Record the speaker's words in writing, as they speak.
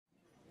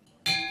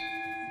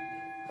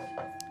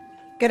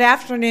Good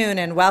afternoon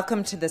and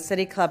welcome to the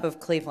City Club of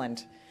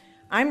Cleveland.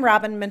 I'm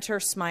Robin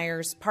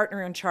Minter-Smyers,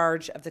 partner in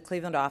charge of the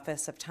Cleveland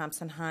office of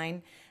Thompson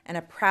Hine and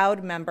a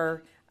proud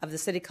member of the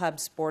City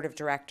Club's Board of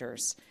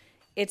Directors.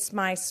 It's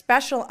my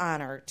special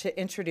honor to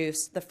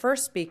introduce the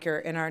first speaker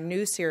in our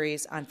new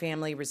series on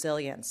family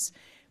resilience,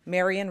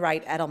 Marian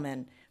Wright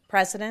Edelman,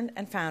 president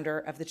and founder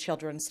of the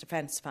Children's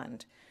Defense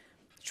Fund.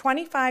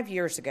 25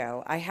 years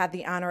ago, I had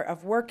the honor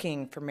of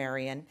working for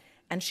Marian,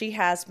 and she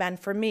has been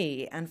for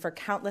me and for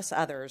countless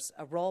others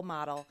a role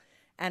model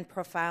and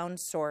profound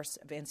source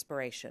of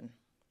inspiration.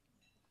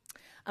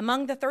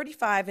 Among the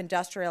 35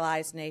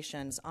 industrialized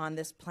nations on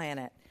this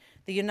planet,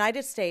 the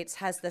United States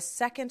has the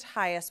second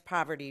highest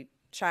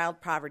child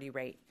poverty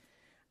rate.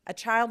 A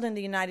child in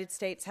the United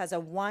States has a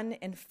 1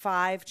 in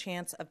 5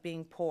 chance of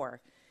being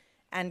poor,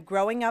 and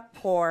growing up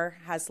poor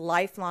has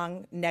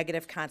lifelong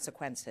negative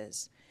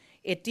consequences.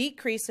 It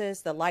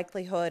decreases the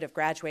likelihood of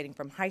graduating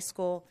from high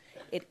school.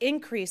 It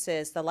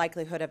increases the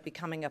likelihood of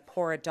becoming a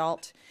poor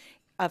adult,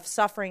 of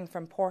suffering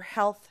from poor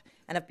health,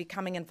 and of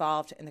becoming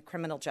involved in the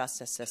criminal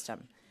justice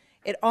system.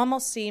 It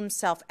almost seems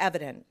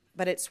self-evident,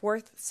 but it's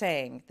worth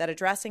saying that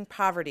addressing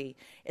poverty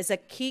is a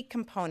key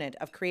component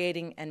of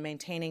creating and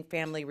maintaining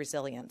family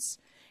resilience.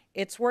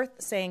 It's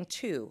worth saying,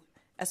 too,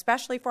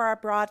 especially for our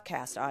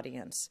broadcast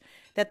audience,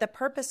 that the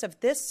purpose of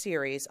this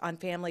series on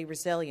family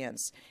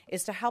resilience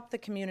is to help the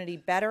community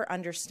better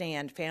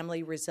understand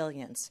family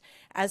resilience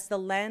as the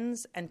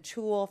lens and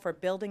tool for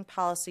building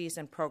policies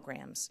and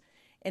programs.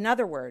 In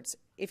other words,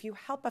 if you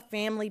help a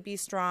family be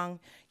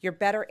strong, you're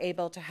better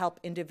able to help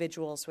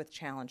individuals with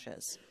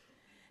challenges.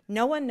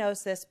 No one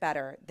knows this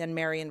better than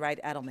Marian Wright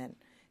Edelman,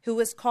 who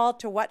was called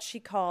to what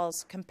she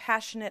calls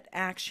compassionate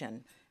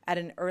action at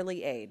an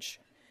early age.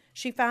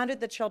 She founded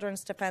the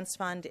Children's Defense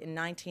Fund in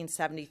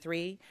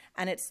 1973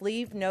 and its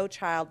Leave No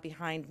Child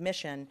Behind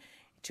mission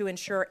to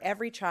ensure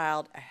every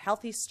child a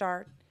healthy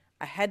start,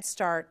 a head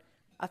start,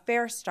 a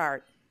fair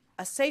start,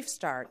 a safe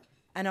start,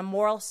 and a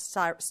moral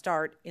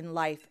start in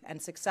life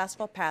and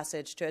successful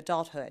passage to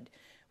adulthood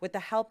with the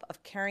help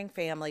of caring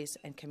families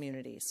and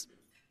communities.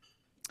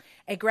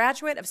 A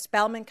graduate of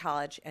Spelman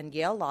College and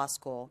Yale Law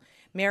School,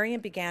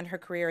 Marian began her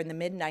career in the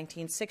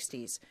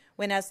mid-1960s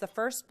when, as the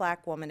first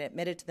black woman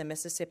admitted to the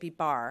Mississippi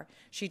Bar,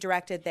 she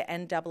directed the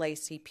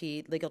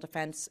NAACP Legal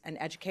Defense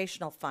and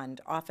Educational Fund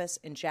office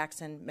in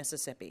Jackson,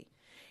 Mississippi.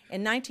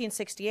 In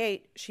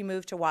 1968, she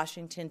moved to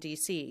Washington,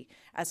 D.C.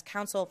 as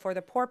counsel for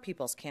the Poor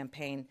People's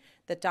Campaign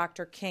that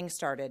Dr. King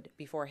started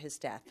before his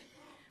death.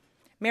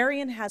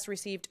 Marian has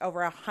received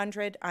over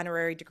 100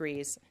 honorary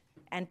degrees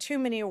and too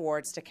many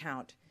awards to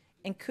count,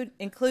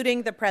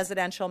 including the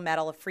Presidential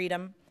Medal of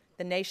Freedom,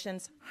 the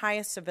nation's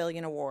highest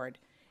civilian award,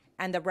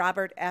 and the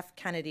Robert F.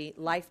 Kennedy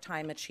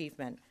Lifetime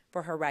Achievement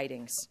for her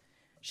writings.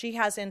 She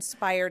has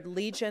inspired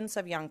legions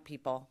of young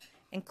people,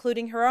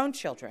 including her own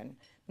children,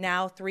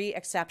 now 3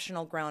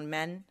 exceptional grown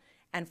men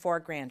and 4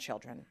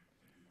 grandchildren.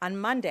 On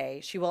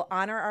Monday, she will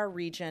honor our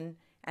region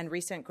and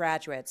recent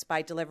graduates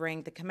by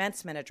delivering the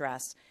commencement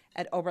address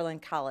at Oberlin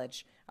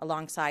College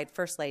alongside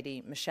First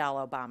Lady Michelle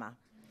Obama.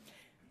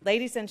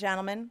 Ladies and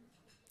gentlemen,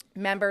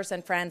 members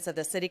and friends of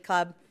the City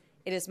Club,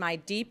 it is my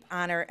deep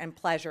honor and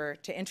pleasure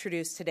to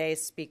introduce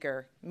today's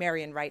speaker,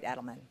 Marian Wright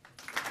Edelman.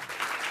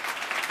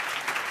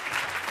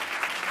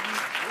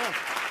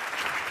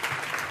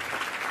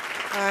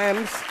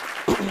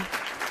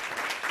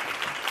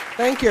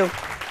 Thank you.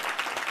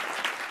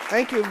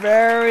 Thank you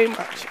very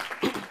much.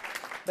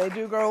 They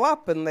do grow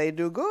up and they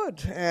do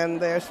good and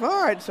they're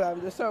smart, so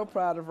I'm just so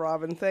proud of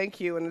Robin. Thank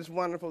you, and it's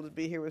wonderful to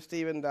be here with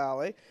Steve and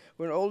Dolly.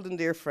 We're old and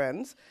dear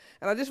friends.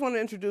 And I just want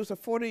to introduce a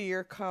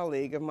 40-year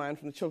colleague of mine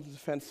from the Children's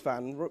Defense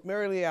Fund,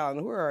 Marian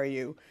Allen. Where are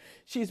you?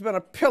 She's been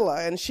a pillar,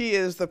 and she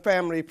is the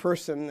family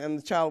person and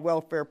the child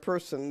welfare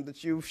person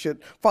that you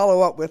should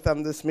follow up with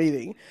on this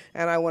meeting.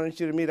 And I wanted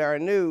you to meet our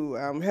new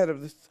head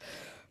of the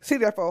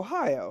CDF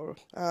Ohio,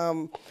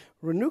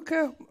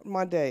 Renuka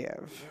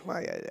Madeyev.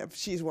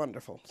 She's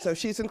wonderful. So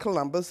she's in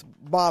Columbus.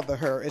 Bother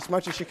her as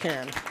much as you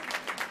can.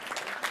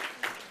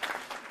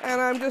 And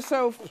I'm just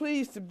so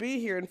pleased to be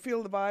here and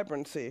feel the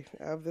vibrancy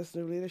of this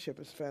new leadership.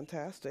 It's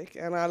fantastic.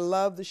 And I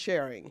love the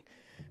sharing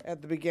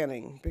at the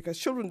beginning, because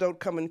children don't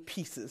come in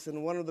pieces.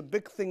 And one of the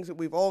big things that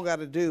we've all got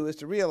to do is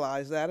to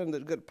realize that, and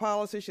that good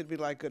policy should be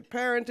like good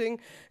parenting,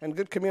 and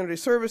good community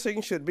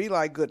servicing should be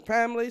like good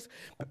families.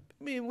 I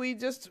mean, we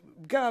just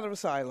get out of the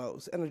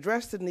silos and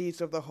address the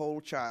needs of the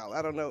whole child.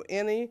 I don't know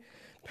any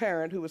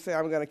parent who would say,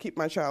 I'm going to keep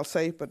my child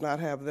safe but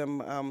not have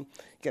them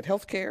get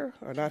health care,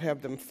 or not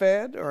have them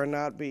fed, or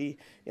not be,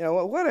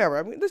 whatever.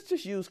 I mean, let's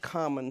just use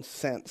common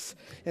sense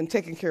in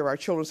taking care of our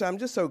children. So I'm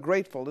just so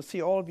grateful to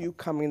see all of you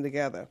coming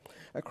together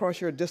across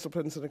your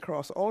disciplines and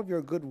across all of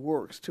your good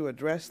works to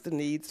address the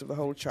needs of the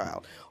whole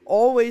child.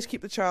 Always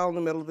keep the child in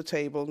the middle of the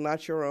table,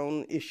 not your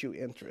own issue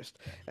interest.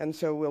 And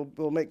so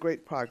we'll make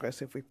great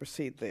progress if we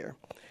proceed there.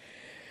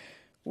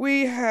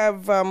 We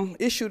have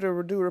issued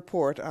a due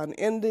report on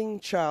ending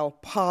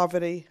child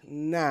poverty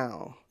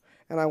now.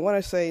 And I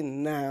want to say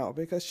now,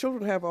 because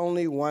children have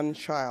only one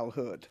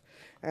childhood,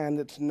 and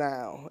it's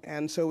now.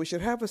 And so we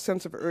should have a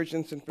sense of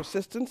urgency and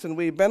persistence, and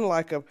we've been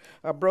like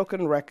a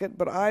broken record,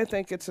 but I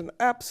think it's an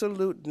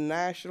absolute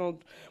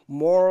national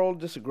moral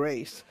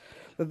disgrace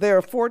that there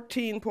are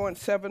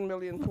 14.7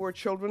 million poor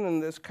children in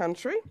this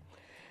country,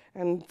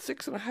 and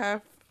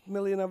 6.5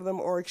 million of them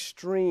are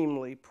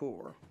extremely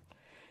poor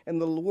in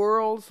the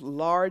world's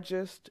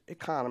largest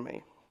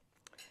economy.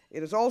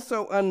 It is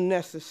also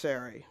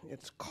unnecessary,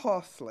 it's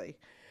costly,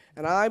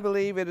 and I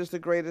believe it is the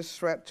greatest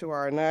threat to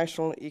our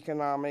national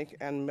economic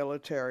and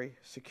military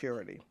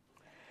security.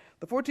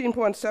 The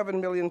 14.7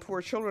 million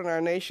poor children in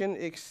our nation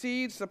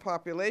exceeds the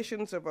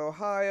populations of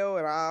Ohio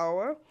and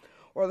Iowa,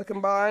 or the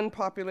combined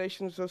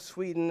populations of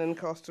Sweden and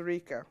Costa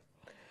Rica.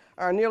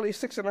 Our nearly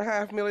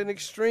 6.5 million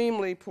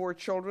extremely poor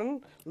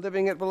children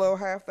living at below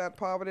half that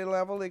poverty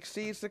level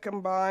exceeds the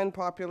combined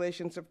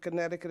populations of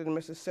Connecticut and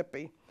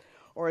Mississippi,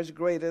 or is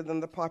greater than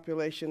the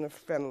population of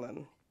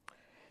Finland.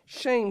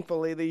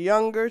 Shamefully, the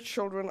younger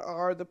children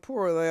are, the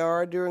poorer they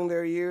are during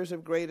their years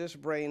of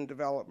greatest brain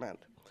development.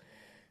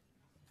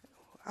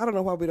 I don't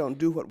know why we don't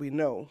do what we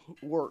know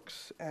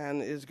works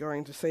and is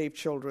going to save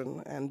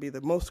children and be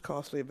the most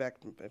costly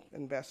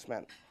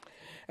investment.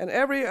 And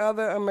every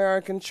other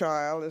American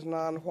child is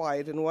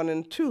non-white, and 1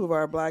 in 2 of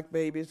our black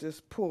babies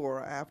is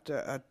poor after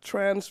a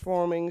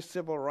transforming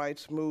civil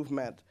rights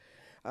movement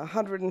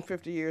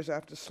 150 years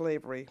after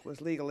slavery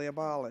was legally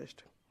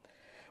abolished.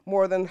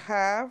 More than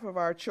half of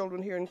our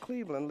children here in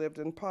Cleveland lived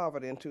in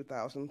poverty in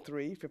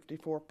 2003,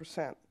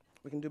 54%.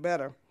 We can do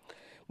better.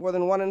 More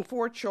than 1 in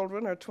 4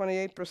 children, or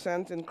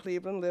 28% in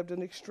Cleveland, lived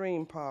in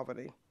extreme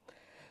poverty.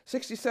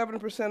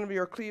 67% of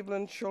your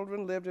Cleveland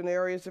children lived in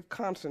areas of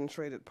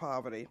concentrated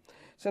poverty.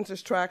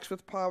 Census tracts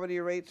with poverty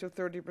rates of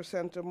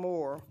 30% or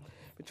more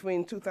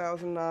between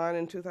 2009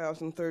 and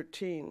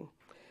 2013.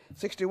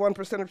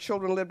 61% of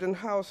children lived in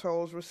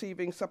households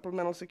receiving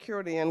supplemental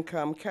security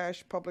income,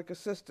 cash public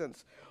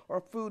assistance, or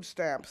food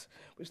stamps,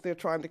 which they're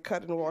trying to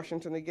cut in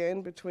Washington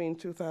again between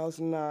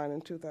 2009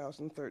 and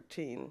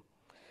 2013.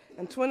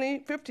 And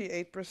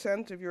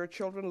 58% of your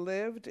children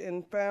lived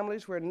in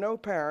families where no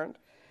parent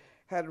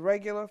had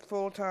regular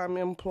full-time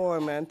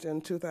employment in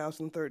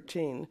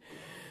 2013.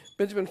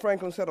 Benjamin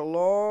Franklin said a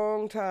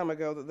long time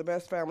ago that the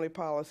best family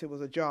policy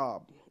was a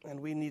job, and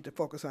we need to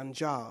focus on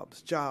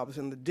jobs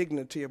and the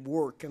dignity of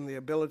work and the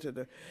ability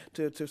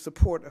to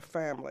support a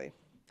family.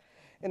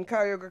 In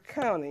Cuyahoga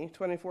County,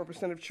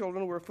 24% of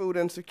children were food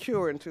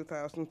insecure in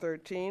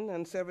 2013,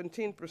 and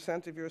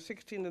 17% of your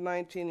 16 to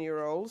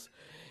 19-year-olds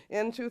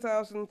in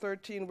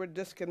 2013 were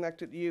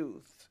disconnected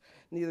youths,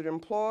 neither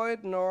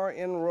employed nor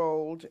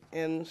enrolled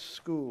in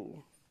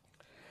school.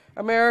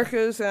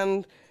 America's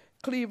and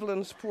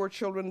Cleveland's poor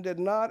children did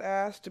not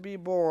ask to be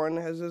born,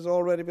 as has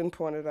already been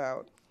pointed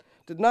out,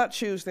 did not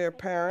choose their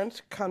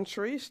parents,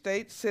 country,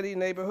 state, city,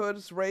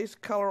 neighborhoods, race,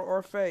 color,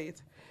 or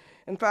faith.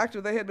 In fact,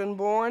 if they had been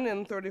born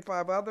in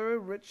 35 other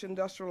rich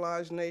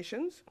industrialized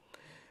nations,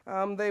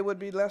 they would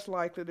be less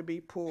likely to be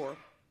poor.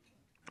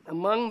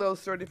 Among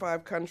those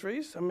 35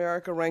 countries,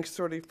 America ranks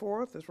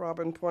 34th, as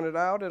Robin pointed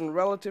out, in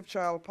relative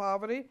child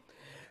poverty,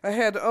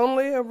 ahead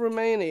only of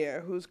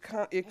Romania, whose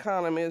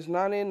economy is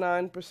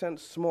 99%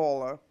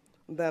 smaller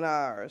than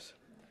ours.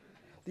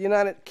 The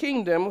United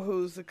Kingdom,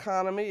 whose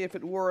economy, if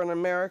it were an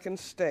American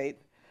state,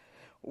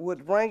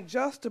 would rank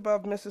just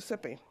above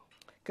Mississippi,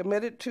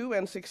 committed to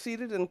and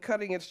succeeded in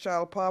cutting its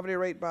child poverty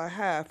rate by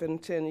half in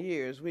 10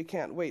 years. We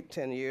can't wait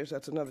 10 years.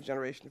 That's another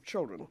generation of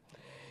children.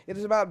 It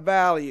is about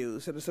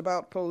values. It is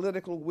about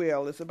political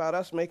will. It's about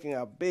us making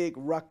a big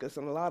ruckus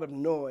and a lot of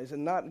noise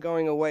and not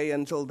going away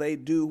until they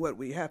do what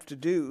we have to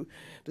do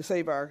to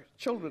save our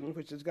children,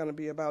 which is going to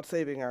be about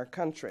saving our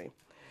country.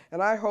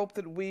 And I hope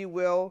that we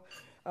will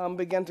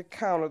begin to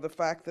counter the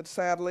fact that,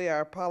 sadly,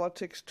 our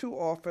politics too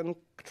often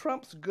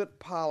trumps good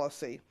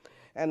policy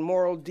and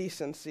moral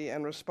decency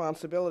and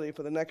responsibility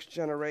for the next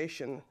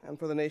generation and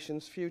for the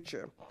nation's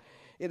future.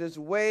 It is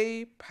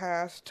way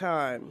past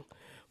time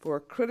for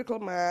a critical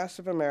mass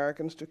of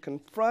Americans to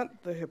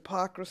confront the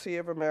hypocrisy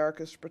of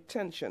America's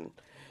pretension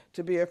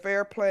to be a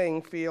fair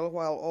playing field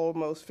while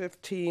almost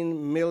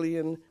 15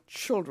 million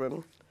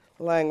children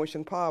languish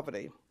in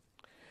poverty.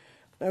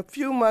 Now, a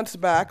few months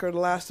back, or the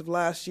last of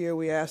last year,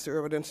 we asked the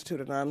Urban Institute,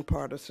 a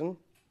nonpartisan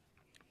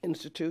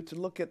institute, to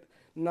look at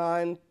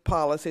 9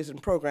 policies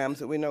and programs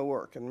that we know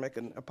work and make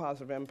a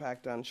positive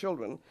impact on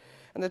children,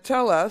 and to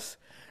tell us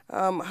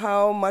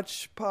how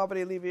much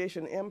poverty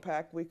alleviation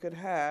impact we could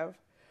have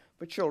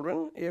for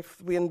children if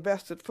we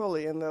invested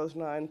fully in those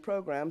 9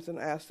 programs, and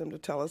asked them to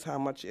tell us how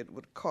much it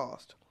would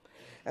cost.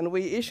 And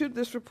we issued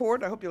this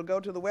report. I hope you'll go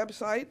to the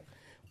website,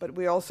 but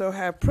we also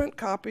have print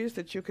copies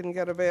that you can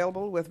get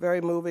available with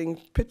very moving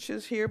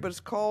pictures here, but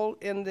it's called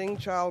Ending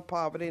Child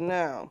Poverty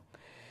Now.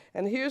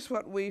 And here's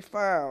what we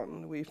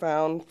found. We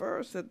found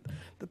first that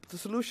the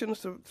solutions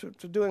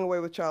to doing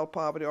away with child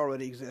poverty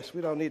already exist.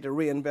 We don't need to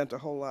reinvent a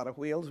whole lot of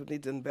wheels. We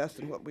need to invest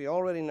in what we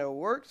already know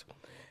works.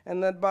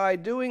 And that by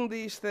doing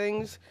these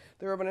things,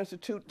 the Urban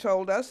Institute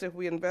told us if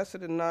we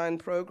invested in 9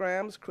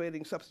 programs,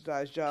 creating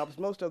subsidized jobs,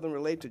 most of them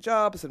relate to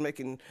jobs and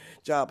making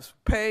jobs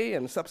pay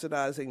and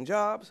subsidizing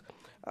jobs,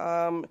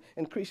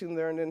 increasing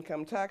the earned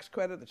income tax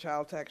credit, the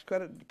child tax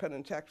credit,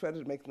 dependent tax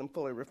credit, making them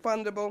fully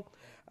refundable,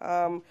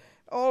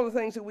 all the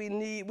things that we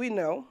need, we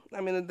know.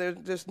 I mean,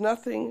 there's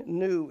nothing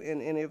new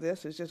in any of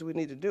this. It's just we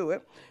need to do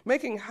it.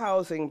 Making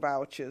housing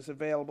vouchers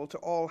available to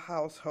all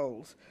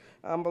households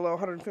below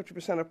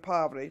 150% of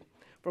poverty,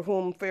 for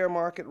whom fair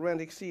market rent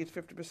exceeds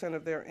 50%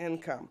 of their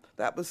income.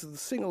 That was the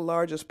single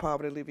largest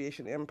poverty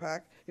alleviation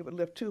impact. It would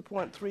lift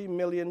 2.3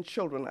 million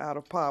children out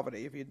of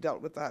poverty if you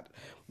dealt with that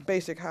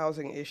basic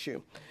housing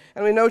issue.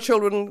 And we know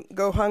children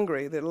go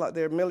hungry. There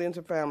are millions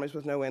of families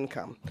with no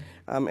income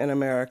in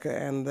America,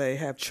 and they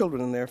have children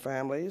in their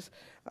families.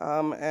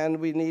 And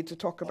we need to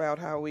talk about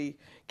how we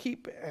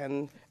keep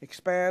and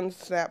expand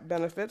SNAP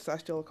benefits. I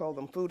still call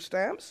them food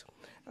stamps.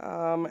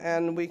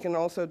 And we can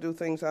also do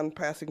things on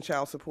passing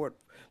child support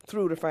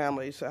through to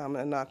families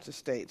and not to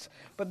states.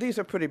 But these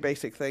are pretty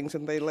basic things,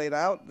 and they're laid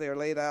out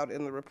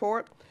in the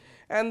report.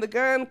 And the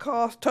grand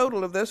cost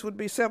total of this would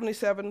be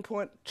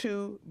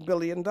 $77.2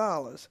 billion.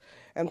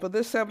 And for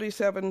this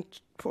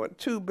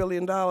 $77.2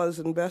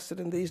 billion invested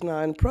in these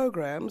 9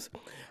 programs,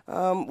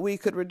 we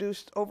could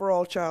reduce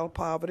overall child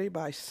poverty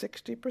by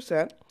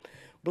 60%,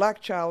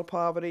 black child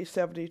poverty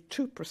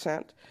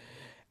 72%,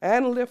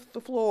 and lift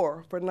the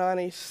floor for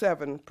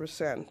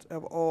 97%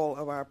 of all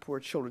of our poor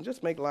children.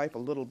 Just make life a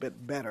little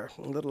bit better,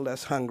 a little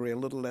less hungry, a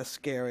little less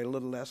scary, a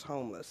little less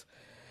homeless.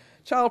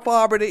 Child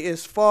poverty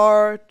is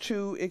far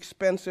too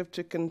expensive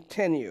to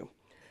continue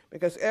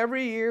because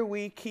every year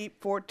we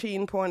keep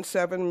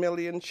 14.7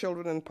 million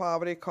children in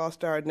poverty,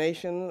 cost our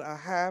nation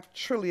 $500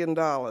 billion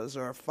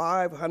or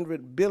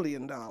 $500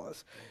 billion,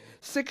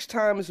 6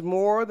 times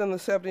more than the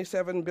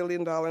 $77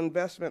 billion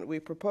investment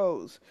we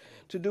propose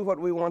to do what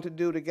we want to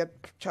do to get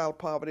child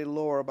poverty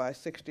lower by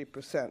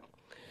 60%.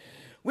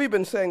 We've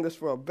been saying this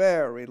for a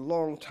very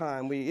long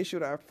time. We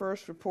issued our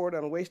first report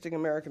on wasting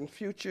American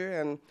future,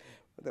 and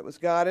that was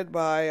guided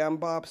by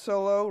Robert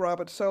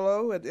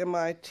Solow at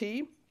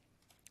MIT,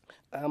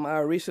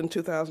 our recent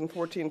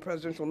 2014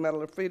 Presidential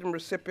Medal of Freedom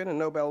recipient and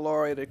Nobel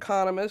laureate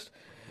economist,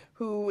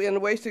 who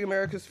in Wasting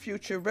America's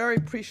Future very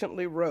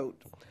presciently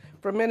wrote,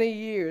 "For many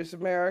years,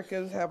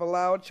 Americans have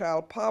allowed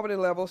child poverty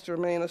levels to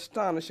remain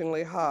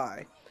astonishingly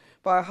high,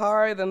 far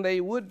higher than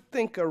they would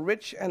think a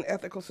rich and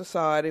ethical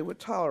society would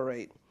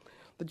tolerate.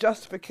 The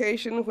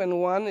justification when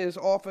one is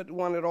offered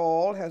one at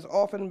all has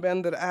often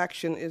been that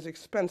action is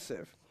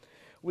expensive.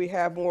 We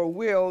have more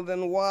will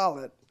than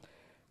wallet.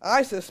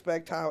 I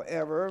suspect,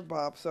 however,"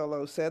 Bob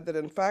Solow said, "that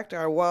in fact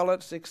our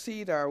wallets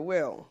exceed our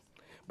will.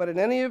 But in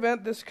any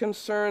event, this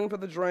concern for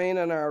the drain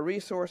on our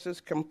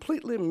resources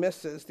completely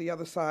misses the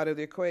other side of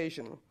the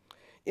equation.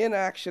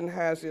 Inaction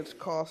has its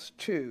cost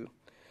too.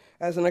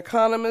 As an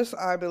economist,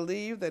 I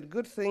believe that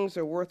good things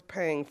are worth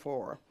paying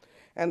for,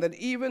 and that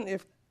even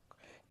if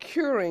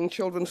curing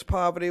children's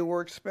poverty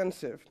were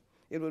expensive,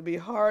 it would be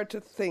hard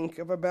to think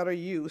of a better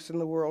use in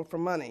the world for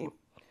money.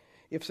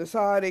 If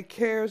society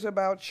cares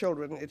about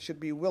children, it should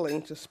be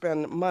willing to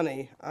spend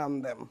money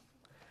on them."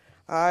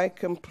 I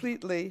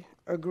completely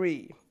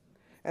agree.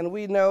 And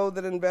we know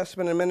that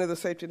investment in many of the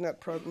safety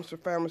net programs for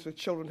families with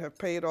children have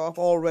paid off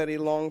already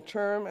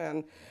long-term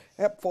and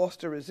help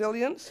foster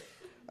resilience.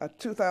 A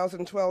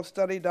 2012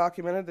 study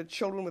documented that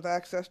children with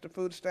access to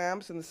food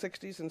stamps in the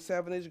 60s and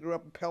 70s grew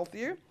up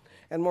healthier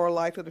and more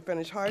likely to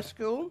finish high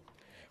school.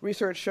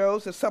 Research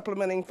shows that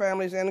supplementing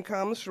families'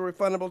 incomes through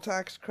refundable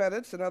tax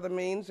credits and other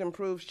means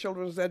improves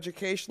children's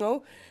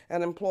educational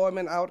and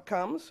employment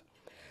outcomes.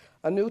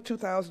 A new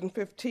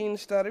 2015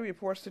 study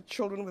reports that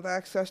children with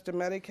access to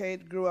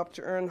Medicaid grew up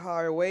to earn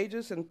higher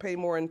wages and pay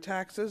more in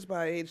taxes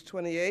by age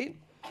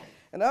 28.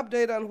 An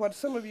update on what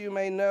some of you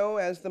may know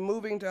as the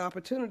Moving to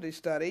Opportunity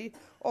study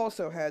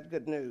also had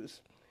good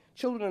news.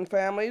 Children and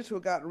families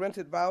who got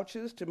rented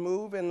vouchers to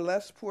move in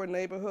less poor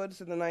neighborhoods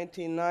in the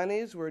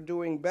 1990s were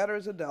doing better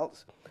as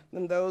adults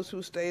than those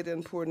who stayed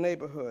in poor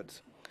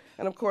neighborhoods.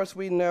 And of course,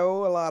 we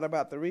know a lot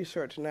about the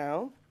research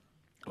now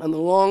on the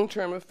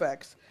long-term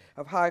effects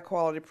of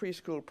high-quality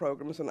preschool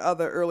programs and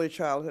other early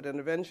childhood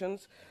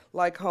interventions,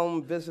 like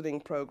home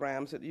visiting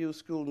programs that use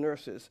school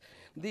nurses.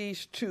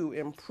 These, too,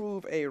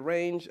 improve a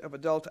range of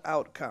adult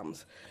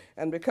outcomes.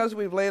 And because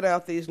we've laid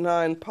out these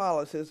 9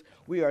 policies,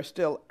 we are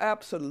still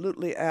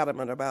absolutely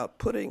adamant about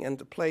putting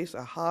into place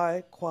a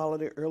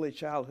high-quality early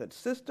childhood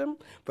system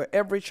for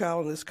every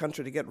child in this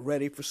country to get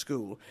ready for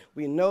school.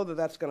 We know that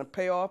that's going to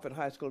pay off in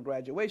high school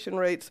graduation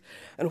rates.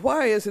 And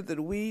why is it that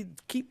we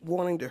keep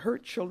wanting to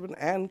hurt children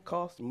and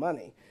cost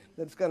money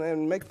that's going to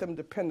make them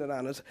dependent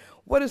on us?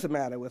 What is the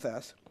matter with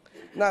us?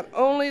 Not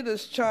only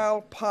does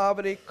child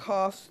poverty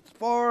cost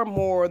far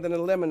more than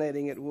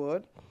eliminating it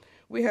would,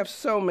 we have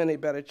so many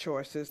better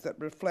choices that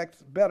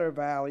reflect better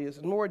values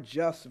and more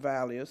just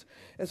values,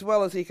 as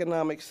well as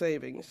economic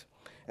savings.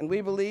 And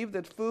we believe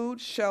that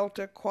food,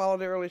 shelter,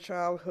 quality early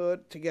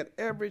childhood to get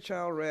every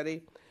child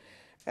ready,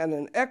 and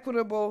an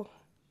equitable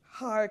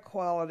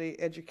high-quality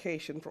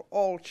education for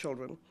all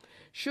children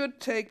should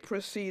take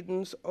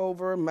precedence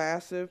over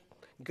massive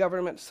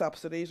government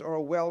subsidies or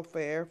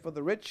welfare for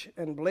the rich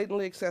and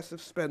blatantly excessive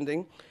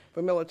spending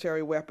for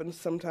military weapons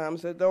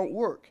sometimes that don't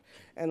work.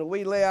 And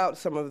we lay out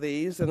some of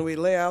these, and we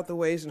lay out the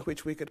ways in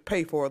which we could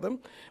pay for them.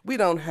 We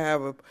don't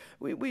have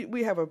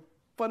we have a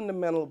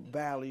fundamental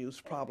values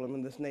problem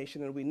in this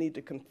nation, and we need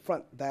to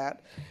confront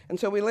that. And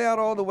so we lay out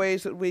all the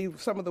ways that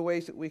some of the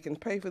ways that we can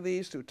pay for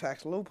these through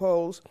tax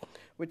loopholes,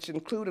 which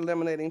include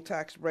eliminating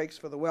tax breaks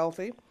for the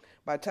wealthy,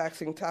 by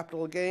taxing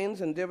capital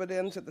gains and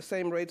dividends at the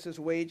same rates as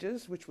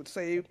wages, which would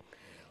save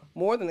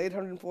more than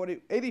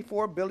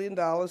 $84 billion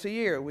a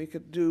year. We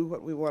could do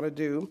what we want to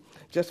do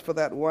just for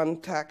that one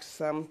tax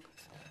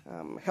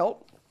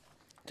help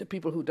to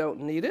people who don't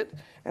need it.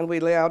 And we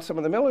lay out some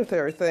of the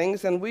military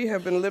things. And we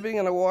have been living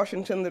in a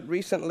Washington that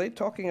recently,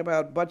 talking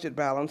about budget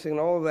balancing and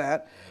all of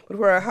that, but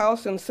where our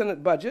House and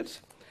Senate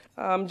budgets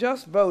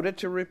just voted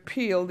to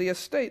repeal the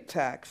estate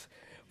tax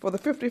for the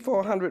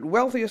 5,400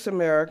 wealthiest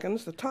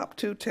Americans, the top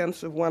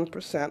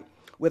 0.2%,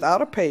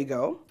 without a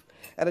pay-go,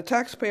 at a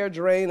taxpayer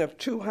drain of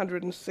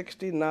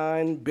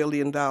 $269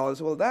 billion.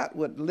 Well, that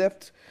would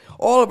lift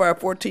all of our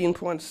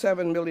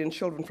 14.7 million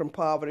children from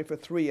poverty for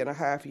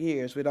 3.5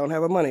 years. We don't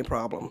have a money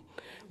problem.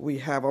 We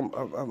have a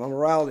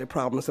morality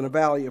problem and a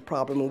value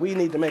problem, and we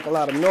need to make a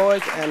lot of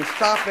noise and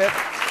stop it.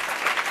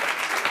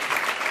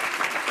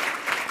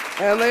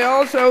 And they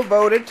also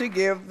voted to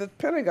give the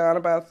Pentagon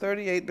about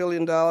 $38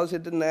 billion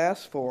it didn't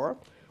ask for,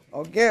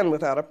 again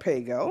without a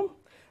pay-go,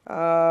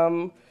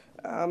 in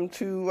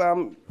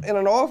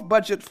an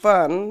off-budget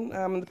fund.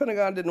 The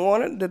Pentagon didn't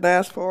want it, didn't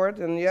ask for it,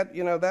 and yet,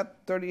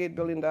 that $38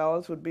 billion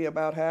would be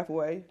about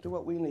halfway to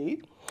what we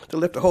need to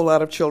lift a whole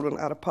lot of children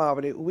out of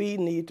poverty. We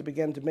need to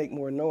begin to make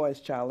more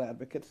noise, child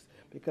advocates,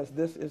 because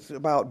this is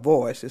about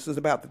voice. This is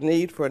about the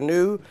need for a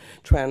new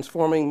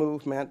transforming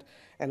movement,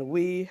 and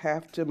we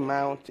have to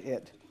mount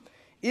it.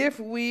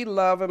 If we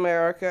love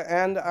America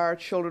and our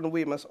children,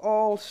 we must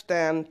all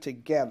stand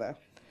together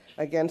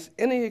against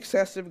any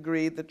excessive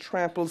greed that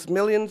tramples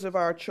millions of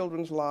our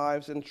children's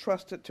lives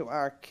entrusted to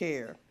our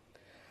care.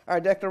 Our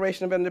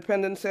Declaration of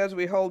Independence says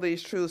we hold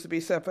these truths to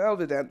be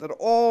self-evident, that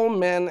all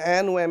men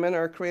and women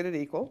are created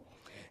equal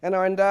and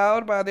are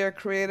endowed by their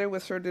Creator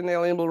with certain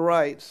inalienable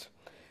rights.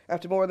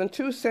 After more than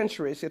 2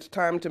 centuries, it's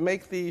time to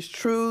make these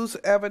truths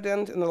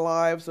evident in the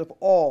lives of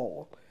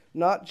all,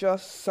 not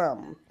just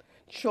some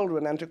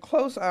children, and to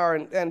close our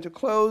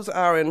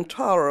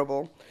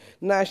intolerable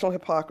national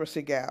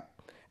hypocrisy gap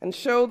and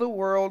show the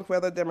world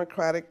whether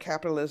democratic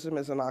capitalism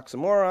is an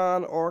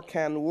oxymoron or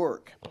can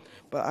work.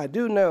 But I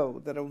do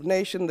know that a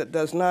nation that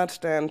does not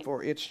stand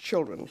for its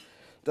children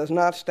does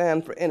not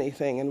stand for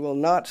anything and will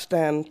not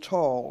stand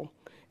tall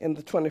in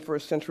the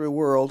 21st century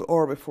world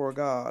or before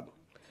God.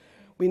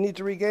 We need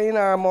to regain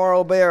our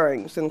moral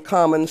bearings and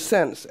common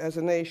sense as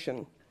a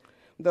nation.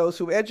 Those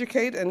who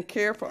educate and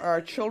care for our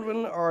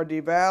children are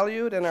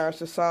devalued in our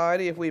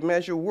society if we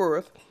measure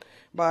worth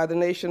by the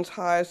nation's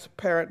highest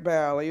apparent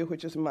value,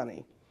 which is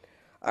money.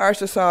 Our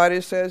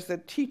society says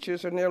that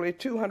teachers are nearly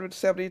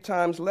 270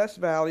 times less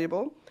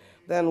valuable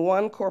than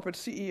one corporate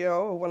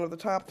CEO of one of the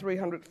top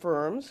 300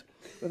 firms,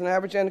 with an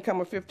average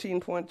income of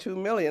 $15.2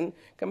 million,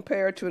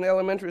 compared to an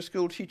elementary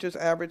school teacher's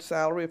average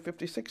salary of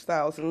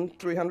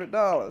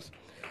 $56,300.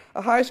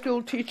 A high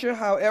school teacher,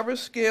 however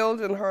skilled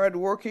and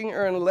hardworking,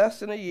 earned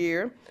less in a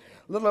year,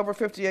 a little over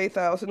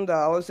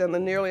 $58,000, than the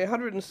nearly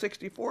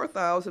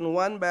 $164,000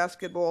 one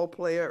basketball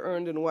player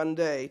earned in one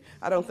day.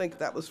 I don't think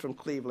that was from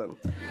Cleveland.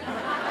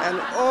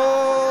 And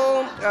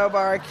all of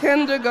our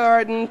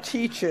kindergarten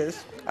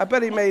teachers, I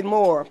bet he made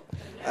more,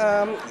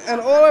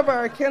 and all of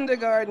our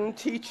kindergarten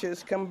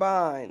teachers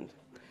combined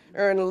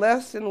earn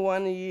less in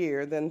 1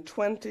 year than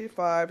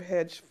 25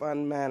 hedge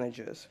fund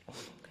managers.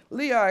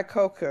 Lee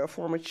Iacocca,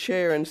 former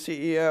chair and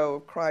CEO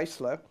of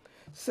Chrysler,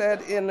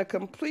 said, in a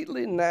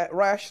completely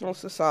rational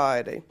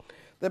society,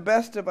 the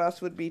best of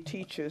us would be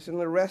teachers and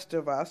the rest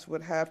of us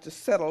would have to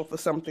settle for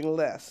something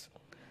less.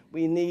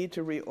 We need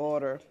to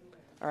reorder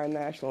our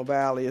national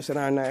values and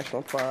our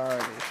national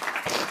priorities.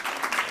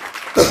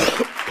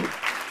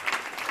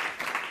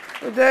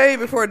 The day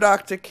before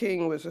Dr.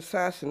 King was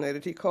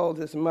assassinated, he called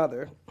his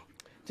mother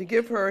to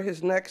give her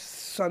his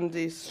next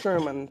Sunday's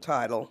sermon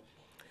title.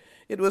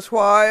 It was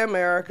Why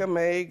America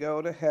May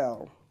Go to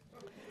Hell.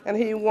 And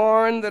he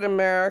warned that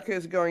America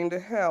is going to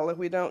hell if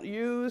we don't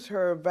use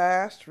her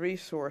vast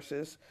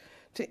resources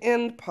to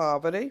end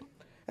poverty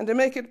and to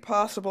make it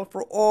possible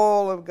for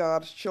all of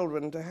God's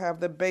children to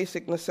have the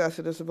basic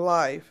necessities of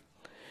life.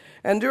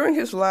 And during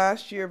his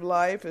last year of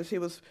life, as he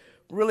was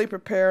really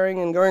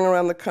preparing and going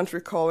around the country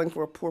calling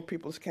for a poor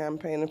people's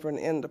campaign and for an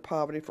end to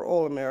poverty for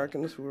all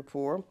Americans who were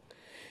poor,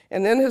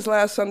 and in his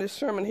last Sunday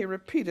sermon, he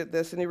repeated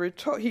this, and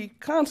he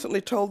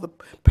constantly told the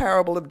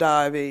parable of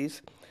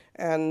Dives,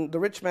 and the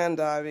rich man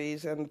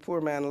Dives and the poor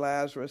man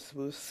Lazarus,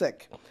 who was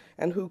sick,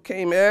 and who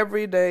came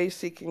every day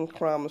seeking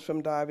crumbs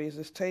from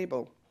Dives'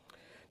 table.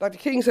 Dr.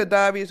 King said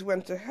Dives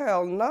went to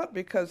hell not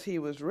because he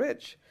was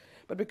rich,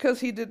 But because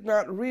he did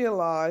not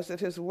realize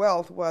that his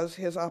wealth was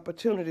his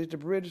opportunity to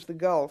bridge the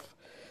gulf,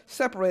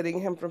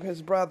 separating him from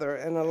his brother,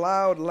 and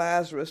allowed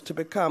Lazarus to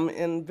become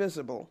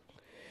invisible.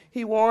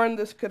 He warned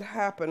this could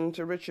happen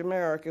to rich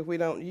America if we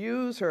don't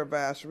use her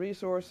vast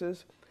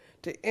resources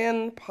to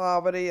end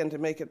poverty and to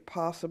make it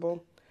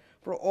possible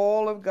for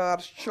all of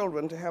God's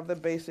children to have the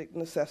basic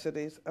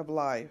necessities of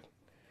life.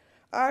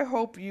 I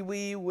hope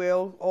we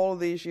will, all of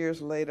these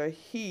years later,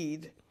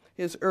 heed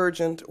his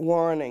urgent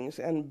warnings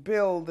and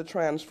build the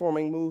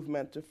transforming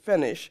movement to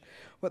finish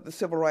what the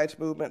civil rights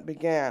movement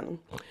began.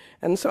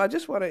 And so I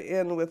just want to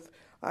end with,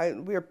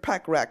 we're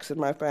pack rats in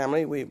my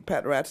family, we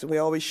pet rats, and we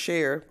always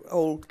share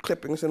old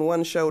clippings, and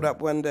one showed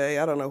up one day,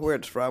 I don't know where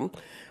it's from,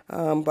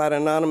 by an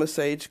anonymous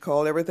sage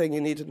called Everything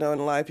You Need to Know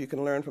in Life You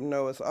Can Learn from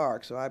Noah's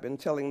Ark. So I've been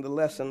telling the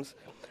lessons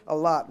a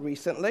lot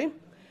recently.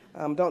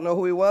 Don't know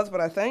who he was, but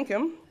I thank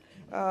him.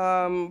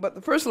 But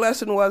the first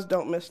lesson was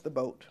don't miss the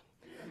boat.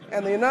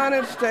 And the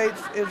United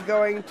States is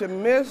going to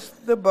miss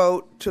the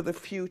boat to the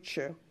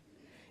future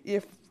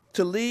if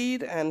to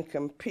lead and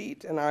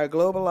compete in our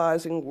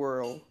globalizing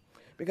world,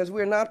 because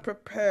we're not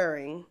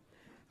preparing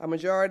a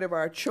majority of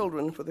our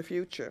children for the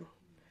future.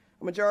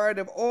 A majority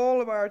of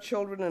all of our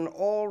children in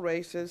all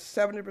races,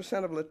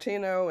 70% of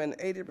Latino and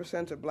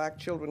 80% of black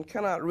children,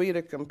 cannot read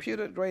a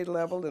computer at grade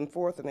level in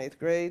 4th and 8th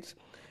grades,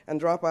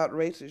 and dropout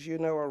rates, as you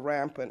know, are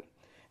rampant,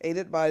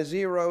 aided by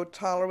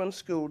zero-tolerance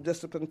school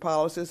discipline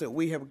policies that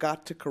we have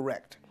got to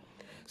correct.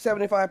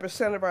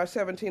 75% of our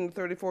 17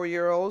 to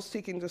 34-year-olds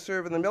seeking to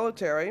serve in the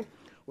military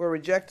were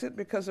rejected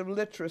because of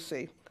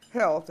literacy,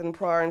 health, and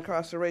prior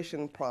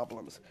incarceration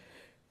problems.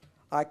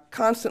 I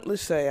constantly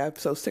say, I'm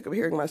so sick of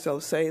hearing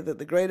myself say, that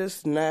the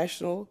greatest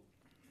national,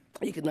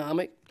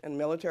 economic, and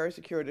military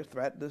security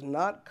threat does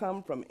not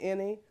come from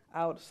any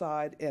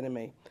outside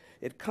enemy.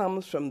 It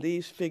comes from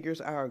these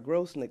figures, our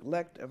gross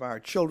neglect of our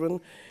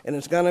children, and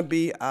it's going to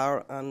be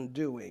our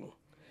undoing.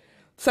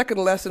 Second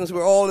lesson is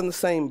we're all in the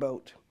same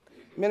boat.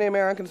 Many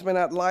Americans may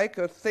not like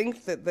or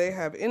think that they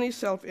have any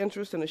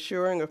self-interest in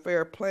assuring a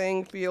fair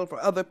playing field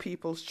for other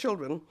people's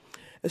children,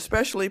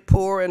 especially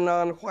poor and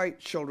non-white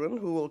children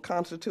who will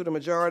constitute a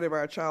majority of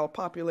our child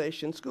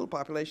population, school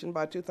population,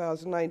 by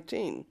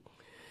 2019.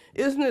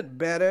 Isn't it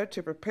better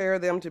to prepare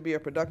them to be a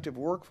productive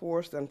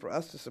workforce than for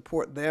us to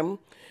support them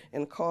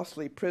in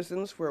costly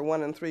prisons where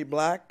 1 in 3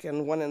 black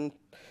and 1 in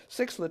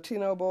 6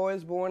 Latino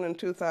boys born in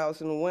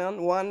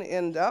 2001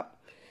 end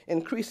up,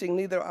 increasing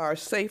neither our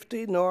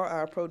safety nor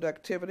our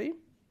productivity?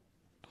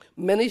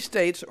 Many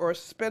states are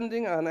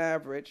spending on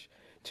average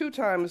 2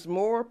 times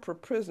more per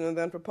prisoner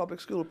than for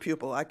public school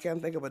pupil. I can't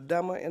think of a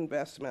dumber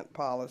investment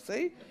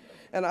policy.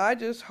 And I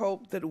just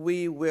hope that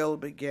we will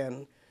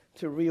begin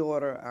to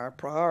reorder our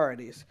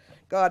priorities.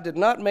 God did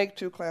not make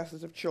 2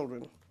 classes of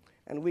children,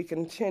 and we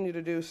continue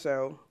to do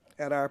so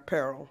at our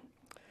peril.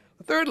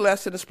 The third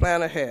lesson is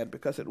plan ahead,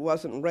 because it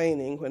wasn't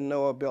raining when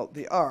Noah built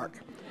the ark.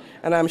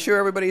 And I'm sure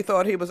everybody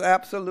thought he was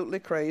absolutely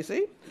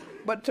crazy,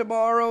 but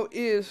tomorrow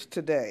is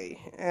today,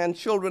 and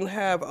children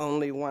have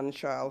only one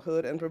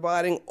childhood, and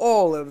providing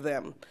all of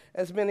them,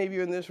 as many of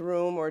you in this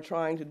room are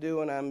trying to do,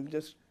 and I'm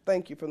just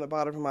thank you from the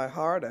bottom of my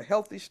heart, a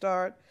healthy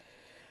start,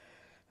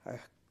 a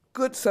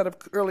good set of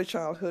early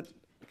childhood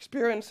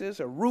experiences,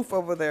 a roof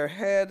over their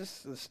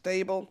heads,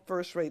 stable,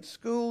 first-rate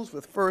schools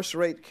with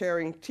first-rate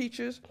caring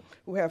teachers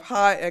who have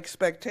high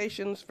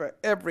expectations for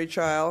every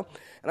child.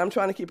 And I'm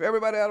trying to keep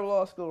everybody out of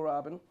law school,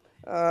 Robin,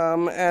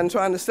 and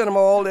trying to send them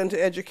all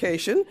into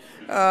education.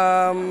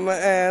 Even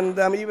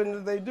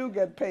if they do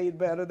get paid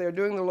better, they're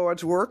doing the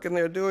Lord's work and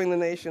they're doing the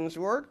nation's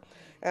work.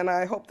 And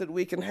I hope that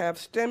we can have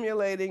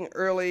stimulating,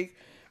 early,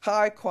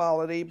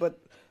 high-quality, but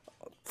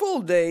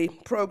full-day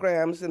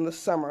programs in the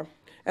summer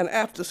and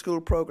after-school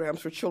programs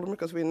for children,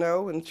 because we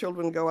know when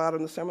children go out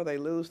in the summer, they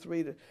lose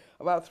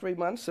about 3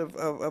 months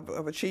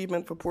of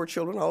achievement for poor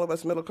children. All of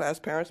us middle-class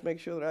parents make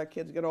sure that our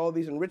kids get all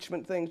these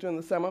enrichment things during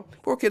the summer.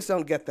 Poor kids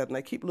don't get that, and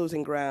they keep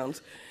losing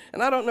grounds.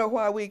 And I don't know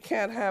why we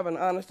can't have an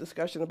honest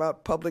discussion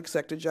about public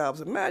sector jobs.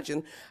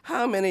 Imagine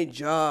how many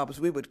jobs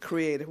we would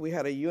create if we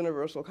had a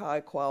universal,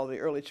 high-quality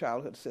early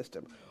childhood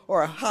system,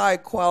 or a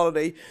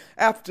high-quality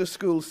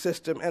after-school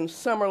system and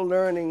summer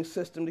learning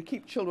system to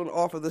keep children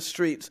off of the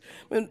streets.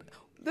 I mean,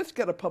 let's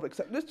get a public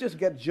sector. Let's just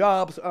get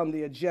jobs on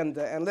the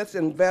agenda, and let's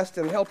invest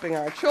in helping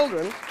our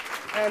children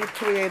and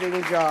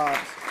creating jobs.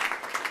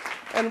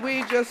 And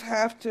we just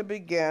have to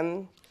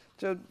begin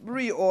to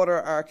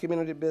reorder our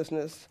community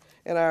business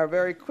in our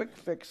very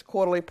quick-fix,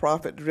 quarterly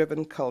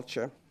profit-driven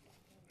culture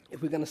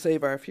if we're going to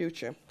save our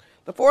future.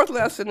 The fourth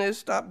lesson is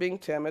stop being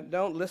timid.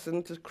 Don't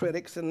listen to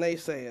critics and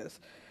naysayers.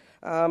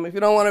 If you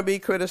don't want to be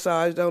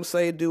criticized, don't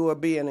say, do, or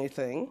be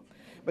anything.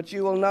 But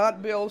you will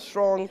not build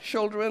strong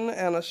children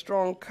and a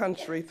strong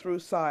country through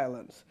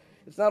silence.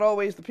 It's not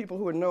always the people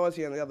who are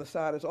noisy on the other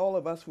side. It's all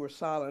of us who are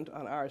silent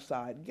on our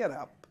side. Get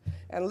up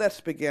And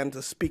let's begin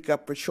to speak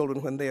up for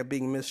children when they are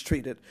being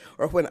mistreated,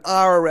 or when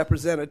our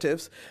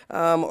representatives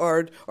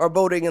are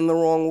voting in the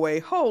wrong way.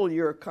 Hold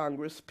your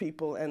Congress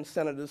people and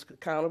senators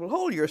accountable.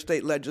 Hold your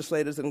state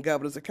legislators and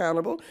governors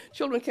accountable.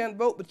 Children can't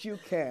vote, but you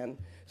can.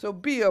 So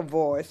be a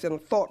voice in a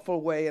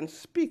thoughtful way and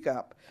speak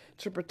up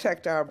to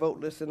protect our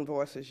voteless and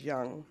voices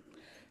young.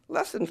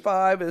 Lesson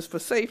 5 is, for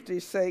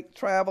safety's sake,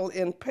 travel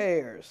in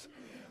pairs,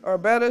 or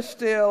better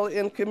still,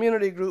 in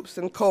community groups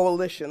and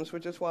coalitions,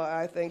 which is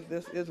why I think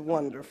this is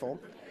wonderful.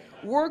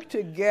 Work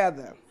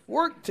together.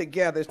 Work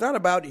together. It's not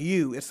about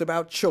you. It's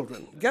about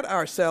children. Get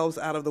ourselves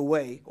out of the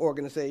way,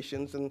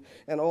 organizations,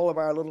 and all of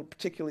our little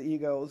particular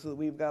egos that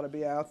we've got to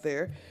be out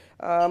there.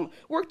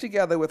 Work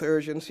together with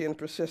urgency and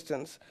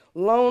persistence.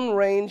 Lone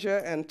Ranger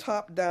and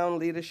top-down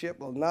leadership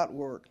will not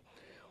work.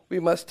 We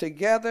must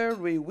together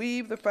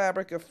reweave the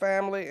fabric of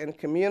family and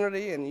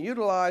community and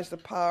utilize the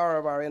power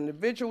of our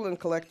individual and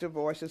collective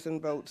voices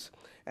and votes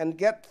and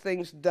get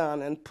things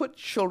done and put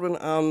children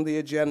on the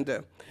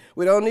agenda.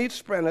 We don't need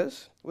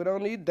sprinters. We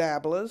don't need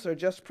dabblers or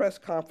just press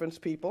conference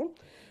people.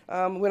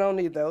 We don't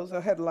need those,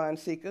 or headline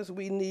seekers.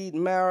 We need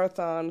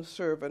marathon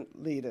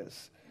servant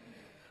leaders.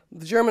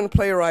 The German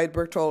playwright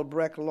Bertolt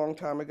Brecht a long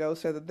time ago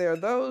said that there are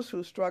those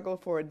who struggle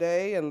for a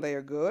day and they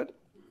are good.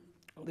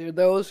 There are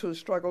those who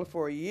struggle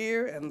for a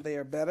year and they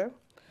are better.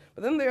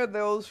 But then there are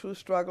those who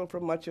struggle for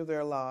much of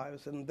their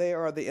lives, and they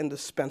are the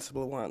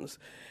indispensable ones.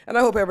 And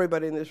I hope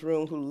everybody in this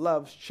room who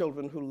loves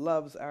children, who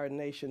loves our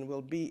nation,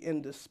 will be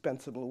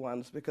indispensable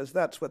ones, because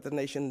that's what the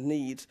nation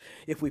needs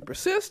if we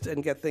persist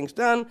and get things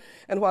done.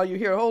 And while you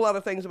hear a whole lot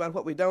of things about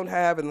what we don't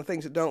have and the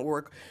things that don't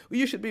work,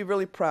 you should be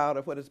really proud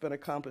of what has been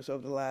accomplished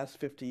over the last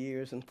 50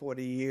 years and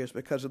 40 years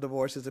because of the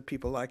voices of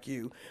people like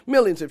you.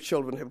 Millions of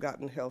children have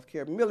gotten health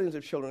care. Millions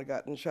of children have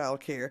gotten child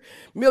care.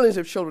 Millions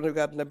of children have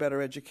gotten a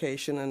better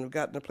education and have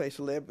gotten a place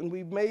to live, and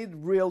we've made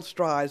real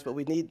strides, but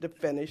we need to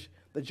finish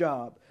the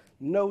job.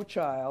 No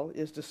child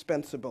is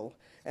dispensable,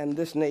 and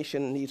this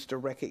nation needs to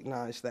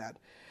recognize that.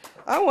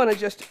 I want to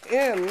just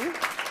end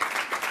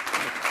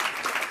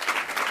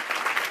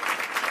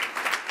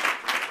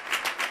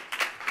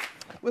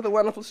with a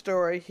wonderful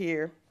story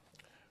here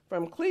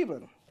from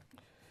Cleveland.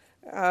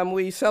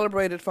 We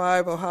celebrated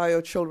 5 Ohio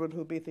children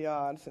who beat the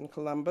odds in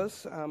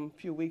Columbus a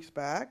few weeks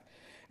back.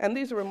 And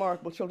these are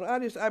remarkable children.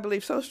 I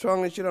believe so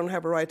strongly that you don't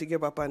have a right to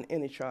give up on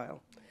any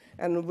child.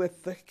 And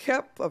with the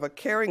help of a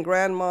caring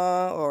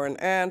grandma or an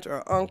aunt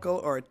or uncle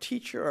or a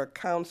teacher or a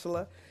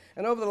counselor,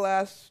 and over the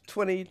last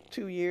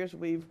 22 years,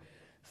 we've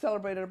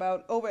celebrated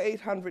about over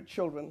 800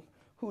 children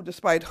who,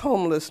 despite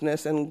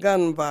homelessness and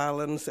gun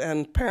violence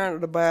and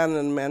parent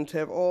abandonment,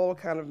 have all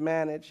kind of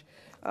managed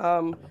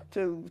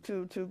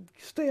to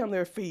stay on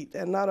their feet,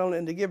 and not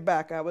only to give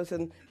back. I was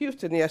in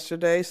Houston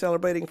yesterday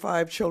celebrating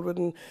 5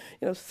 children,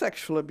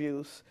 sexual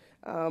abuse,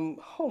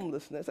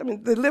 homelessness. I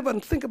mean, they live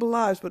unthinkable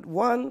lives, but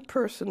one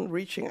person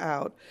reaching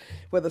out,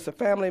 whether it's a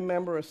family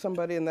member or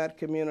somebody in that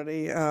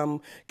community,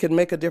 can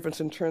make a difference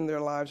and turn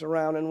their lives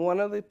around. And one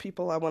of the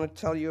people I want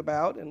to tell you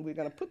about, and we're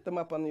going to put them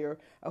up on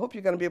I hope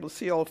you're going to be able to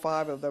see all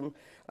 5 of them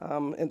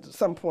at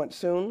some point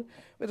soon,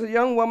 is a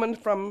young woman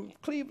from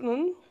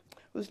Cleveland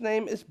whose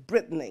name is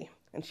Brittany,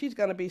 and she's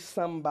going to be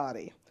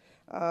somebody.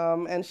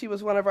 And she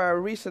was one of our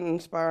recent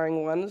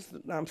inspiring ones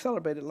that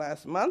celebrated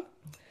last month.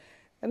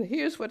 And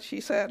here's what she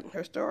said,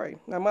 her story.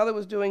 My mother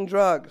was doing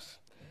drugs,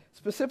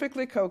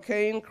 specifically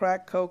cocaine,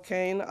 crack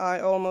cocaine. I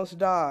almost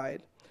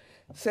died.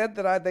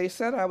 They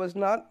said I was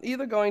not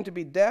either going to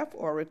be deaf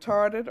or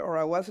retarded, or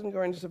I wasn't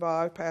going to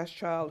survive past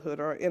childhood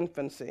or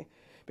infancy,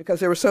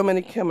 because there were so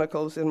many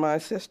chemicals in my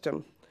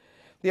system.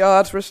 The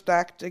odds were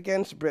stacked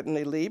against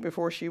Brittany Lee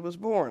before she was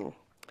born.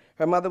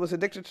 Her mother was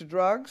addicted to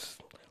drugs,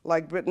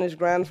 like Brittany's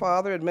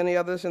grandfather and many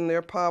others in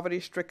their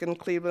poverty-stricken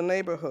Cleveland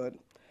neighborhood.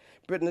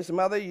 Brittany's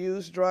mother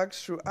used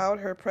drugs throughout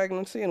her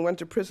pregnancy and went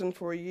to prison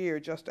for a year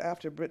just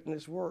after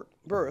Brittany's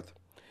birth.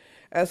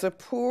 As a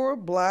poor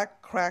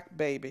black crack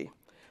baby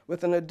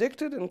with an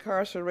addicted,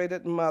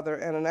 incarcerated mother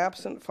and an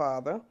absent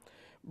father,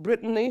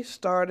 Brittany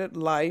started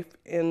life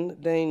in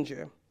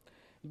danger.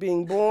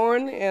 Being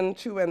born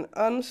into an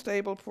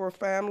unstable poor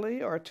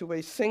family or to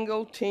a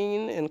single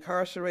teen,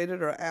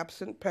 incarcerated, or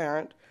absent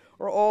parent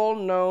are all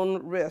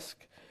known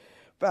risk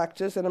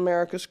factors in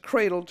America's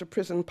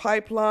cradle-to-prison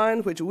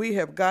pipeline, which we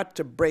have got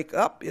to break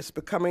up. It's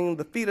becoming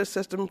the feeder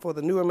system for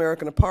the new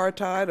American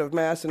apartheid of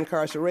mass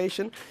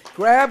incarceration.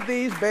 Grab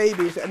these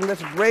babies and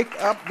let's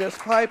break up this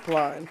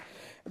pipeline.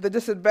 The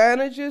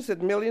disadvantages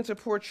that millions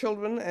of poor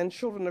children and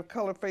children of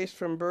color face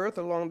from birth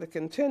along the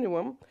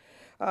continuum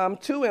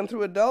to and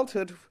through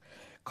adulthood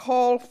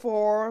call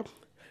for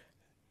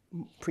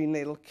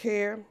prenatal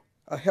care,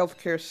 a health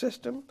care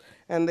system,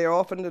 and they're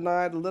often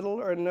denied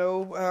little or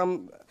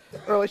no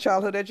early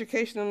childhood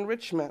education and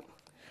enrichment.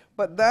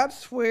 But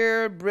that's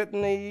where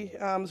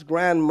Brittany's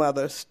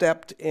grandmother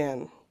stepped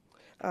in.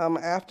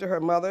 After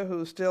her mother,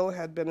 who still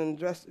had been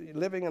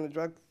living in a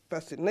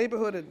drug-infested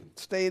neighborhood, had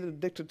stayed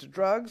addicted to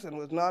drugs and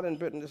was not in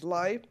Brittany's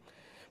life.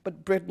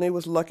 But Brittany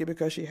was lucky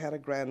because she had a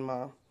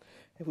grandma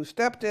who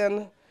stepped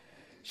in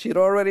She had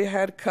already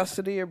had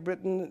custody of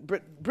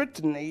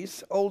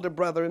Brittany's older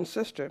brother and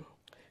sister.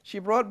 She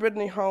brought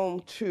Brittany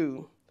home,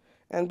 too.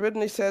 And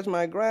Brittany says,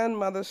 my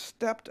grandmother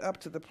stepped up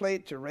to the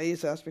plate to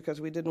raise us because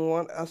she didn't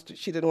want us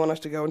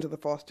to go into the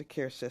foster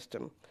care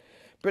system.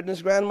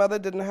 Brittany's grandmother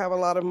didn't have a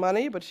lot of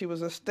money, but she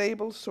was a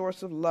stable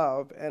source of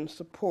love and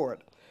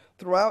support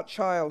throughout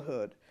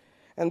childhood,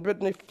 and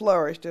Brittany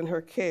flourished in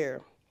her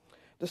care.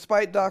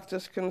 Despite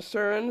doctors'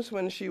 concerns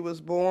when she was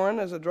born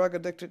as a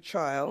drug-addicted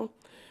child,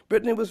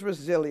 Brittany was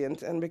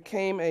resilient and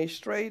became a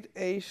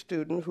straight-A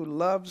student who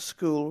loved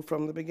school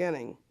from the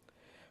beginning.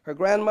 Her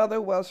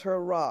grandmother was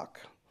her rock,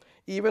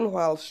 even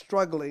while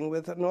struggling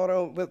with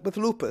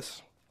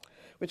lupus,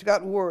 which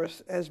got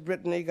worse as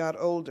Brittany got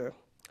older.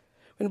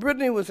 When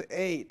Brittany was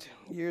 8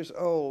 years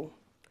old,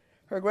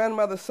 her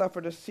grandmother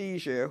suffered a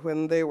seizure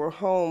when they were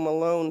home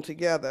alone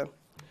together,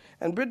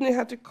 and Brittany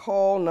had to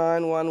call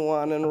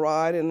 911 and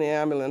ride in the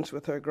ambulance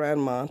with her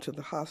grandma to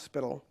the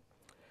hospital.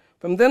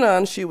 From then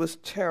on, she was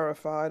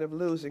terrified of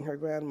losing her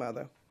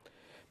grandmother.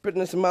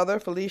 Brittany's mother,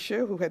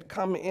 Felicia, who had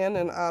come in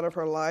and out of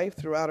her life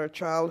throughout her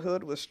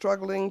childhood, was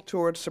struggling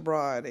toward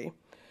sobriety.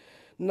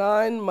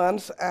 9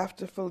 months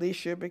after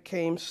Felicia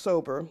became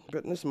sober,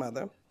 Brittany's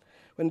mother,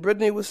 when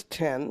Brittany was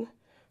 10,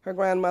 her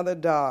grandmother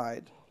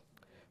died.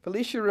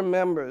 Felicia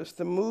remembers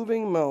the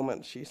moving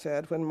moment, she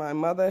said, when my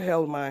mother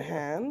held my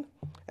hand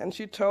and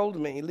she told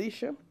me,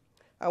 Leisha,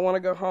 I want to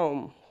go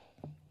home.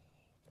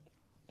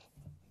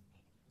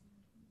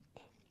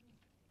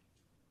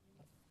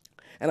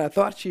 And I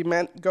thought she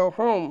meant go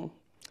home,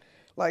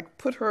 like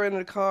put her in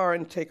the car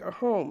and take her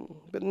home.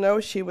 But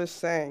no, she was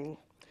saying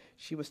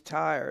she was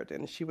tired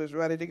and she was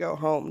ready to go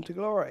home to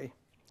glory.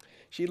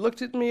 She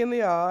looked at me in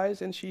the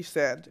eyes and she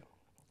said,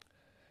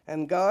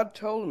 and God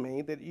told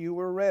me that you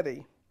were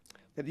ready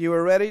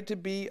to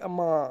be a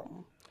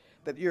mom,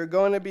 that you're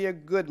going to be a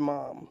good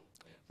mom,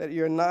 that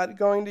you're not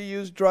going to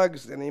use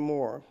drugs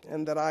anymore,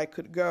 and that I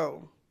could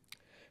go.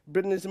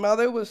 Brittany's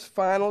mother was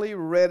finally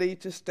ready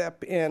to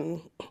step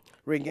in,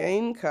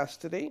 regain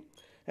custody,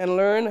 and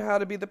learn how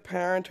to be the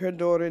parent her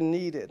daughter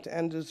needed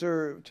and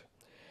deserved.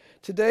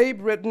 Today,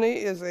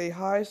 Brittany is a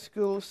high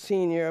school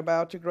senior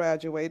about to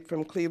graduate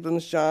from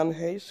Cleveland's John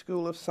Hay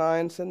School of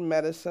Science and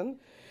Medicine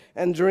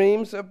and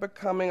dreams of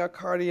becoming a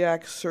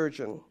cardiac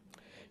surgeon.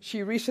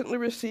 She recently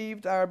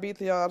received our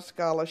Bethiard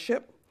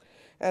Scholarship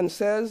and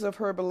says of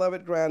her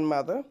beloved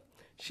grandmother,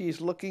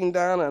 she's looking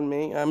down on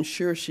me. I'm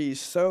sure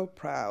she's so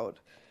proud.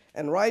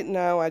 And right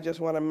now, I just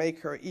want to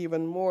make her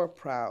even more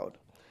proud.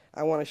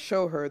 I want to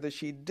show her that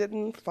she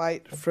didn't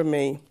fight for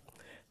me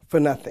for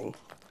nothing.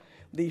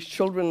 These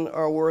children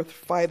are worth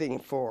fighting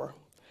for.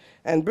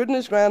 And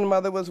Brittany's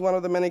grandmother was one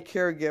of the many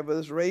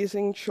caregivers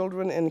raising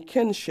children in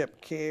kinship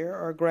care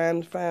or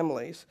grand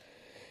families,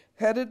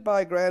 headed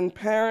by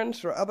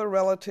grandparents or other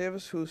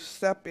relatives who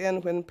step in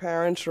when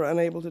parents are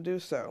unable to do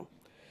so.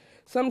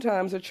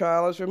 Sometimes a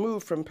child is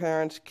removed from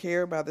parents'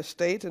 care by the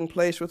state and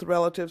placed with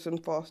relatives in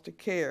foster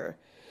care.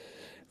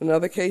 In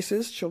other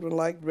cases, children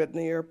like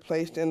Brittany are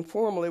placed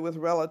informally with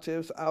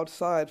relatives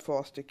outside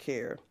foster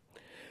care.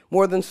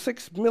 More than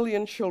 6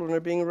 million children are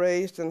being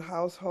raised in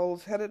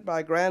households headed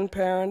by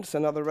grandparents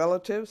and other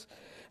relatives,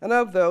 and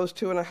of those,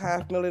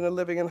 2.5 million are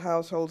living in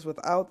households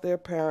without their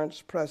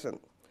parents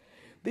present.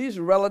 These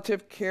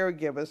relative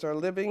caregivers are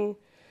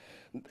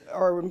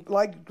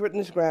like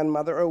Brittany's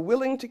grandmother, are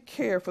willing to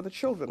care for the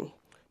children,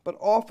 but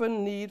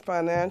often need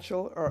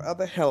financial or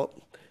other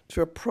help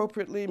to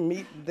appropriately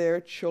meet their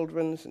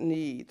children's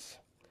needs.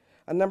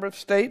 A number of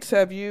states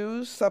have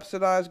used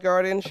subsidized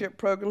guardianship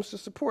programs to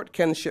support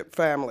kinship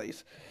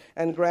families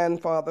and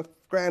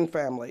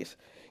grandfamilies.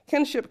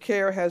 Kinship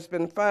care has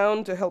been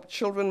found to help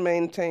children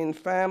maintain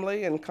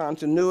family and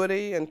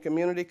continuity and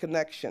community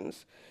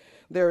connections.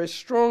 There is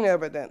strong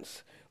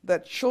evidence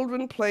that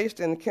children placed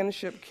in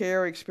kinship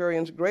care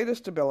experience greater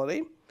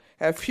stability,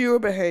 have fewer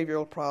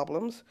behavioral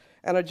problems,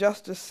 and are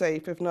just as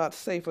safe, if not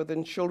safer,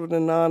 than children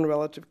in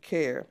non-relative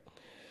care.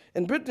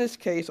 In Brittany's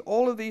case,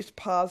 all of these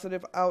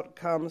positive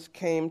outcomes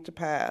came to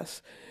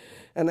pass.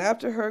 And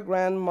after her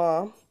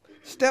grandma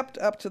stepped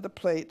up to the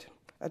plate,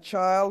 a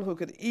child who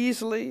could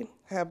easily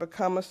have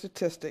become a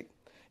statistic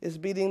is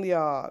beating the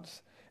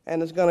odds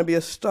and is going to be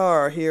a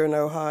star here in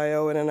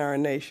Ohio and in our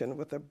nation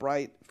with a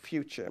bright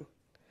future.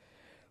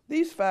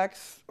 These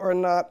facts are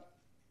not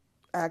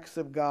acts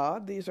of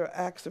God. These are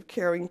acts of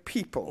caring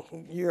people.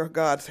 You're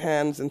God's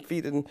hands and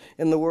feet in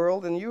the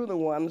world, and you're the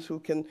ones who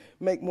can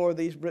make more of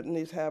these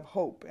Brittany's have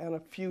hope and a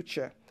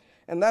future.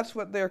 And that's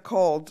what we're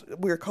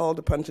called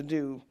upon to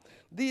do.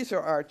 These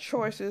are our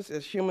choices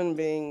as human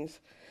beings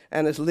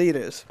and as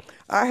leaders.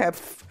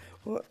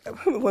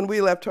 When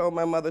we left home,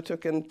 my mother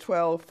took in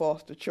 12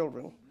 foster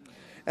children.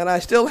 And I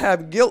still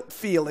have guilt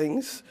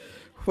feelings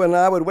when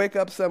I would wake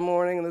up some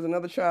morning and there's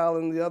another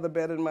child in the other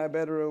bed in my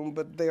bedroom,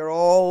 but they're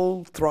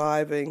all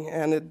thriving,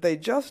 and they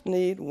just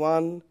need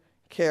one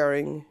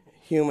caring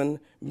human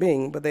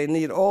being, but they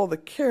need all the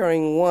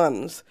caring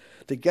ones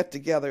to get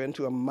together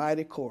into a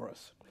mighty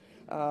chorus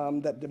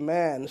that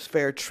demands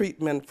fair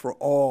treatment for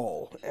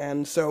all.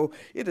 And so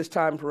it is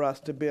time for us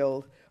to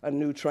build a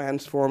new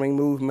transforming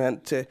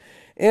movement to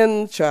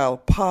end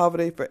child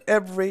poverty for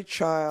every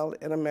child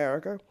in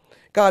America.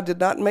 God did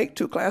not make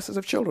two classes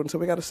of children, so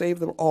we got to save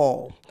them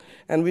all.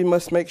 And we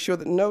must make sure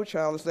that no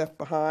child is left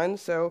behind.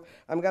 So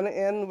I'm going to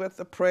end with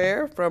a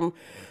prayer from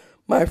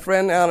my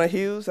friend Anna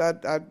Hughes.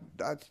 I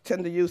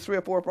tend to use 3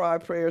 or 4 or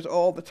 5 prayers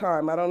all the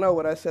time. I don't know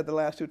what I said the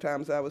last 2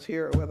 times I was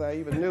here or whether I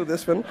even knew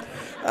this one.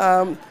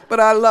 But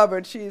I love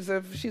her. She's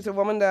a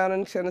woman down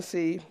in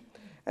Tennessee.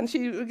 And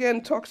she,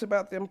 again, talks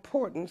about the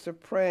importance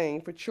of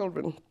praying for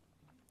children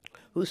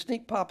who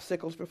sneak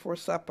popsicles before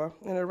supper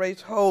and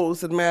erase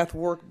holes in math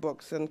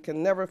workbooks and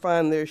can never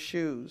find their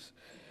shoes.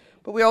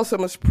 But we also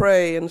must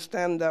pray and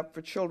stand up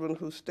for children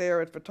who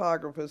stare at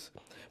photographers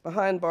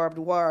behind barbed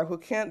wire, who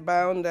can't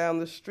bound down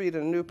the street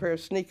in a new pair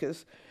of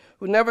sneakers,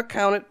 who never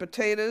counted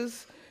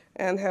potatoes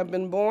and have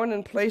been born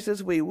in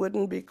places we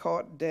wouldn't be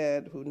caught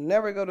dead, who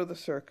never go to the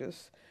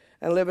circus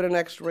and live in an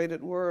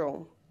X-rated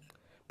world.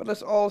 But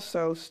let's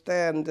also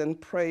stand and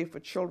pray for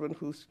children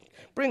who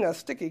bring us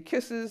sticky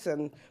kisses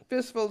and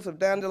fistfuls of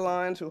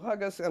dandelions, who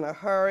hug us in a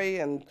hurry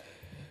and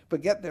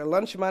forget their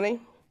lunch money.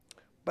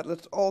 But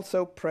let's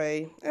also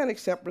pray and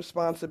accept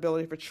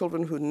responsibility for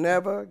children who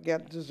never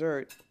get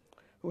dessert,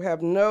 who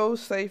have no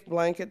safe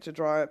blanket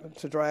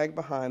to drag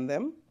behind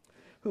them,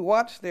 who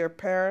watch their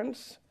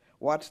parents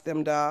watch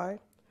them die,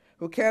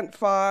 who can't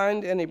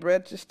find any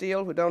bread to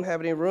steal, who don't have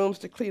any rooms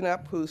to clean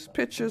up, whose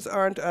pictures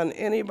aren't on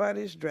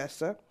anybody's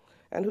dresser,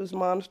 and whose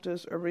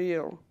monsters are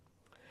real.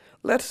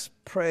 Let's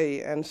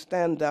pray and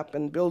stand up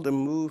and build a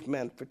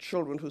movement for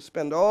children who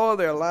spend all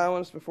their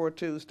allowance before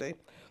Tuesday,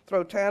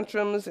 throw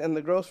tantrums in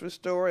the grocery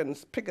store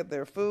and pick at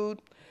their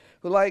food,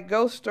 who like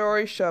ghost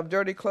stories shove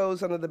dirty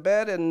clothes under the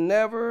bed and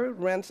never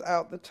rinse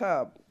out the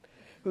tub,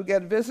 who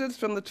get visits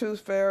from the tooth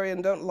fairy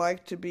and don't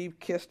like to be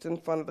kissed in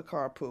front of the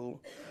carpool,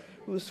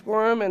 who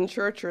squirm in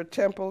church or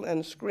temple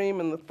and scream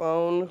in the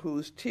phone,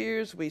 whose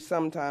tears we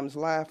sometimes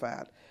laugh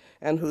at,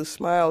 and whose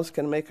smiles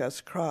can make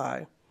us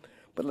cry.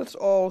 But let's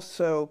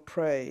also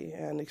pray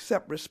and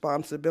accept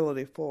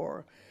responsibility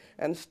for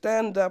and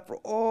stand up for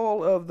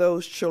all of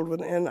those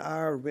children in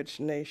our rich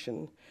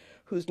nation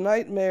whose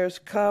nightmares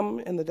come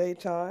in the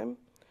daytime,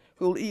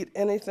 who'll eat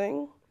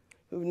anything,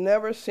 who've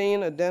never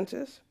seen a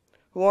dentist,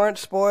 who aren't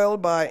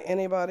spoiled by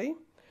anybody,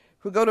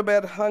 who go to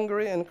bed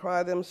hungry and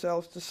cry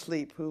themselves to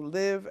sleep, who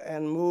live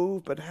and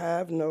move but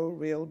have no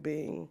real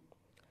being.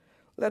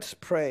 Let's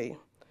pray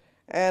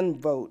and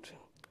vote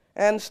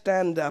and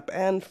stand up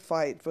and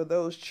fight for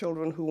those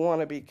children who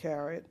want to be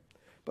carried,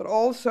 but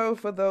also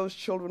for those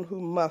children who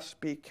must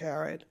be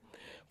carried,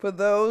 for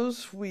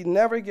those we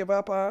never give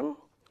up on,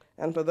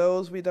 and for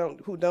those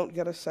who don't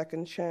get a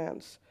second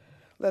chance.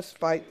 Let's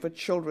fight for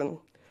children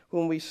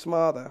whom we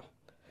smother,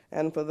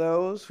 and for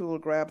those who will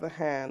grab the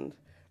hand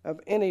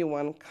of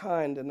anyone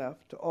kind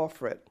enough to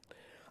offer it.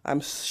 I'm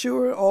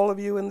sure all of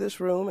you in this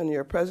room and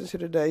your presence here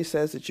today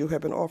says that you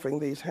have been offering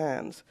these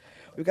hands.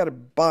 We've got to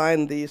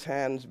bind these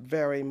hands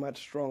very much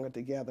stronger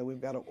together.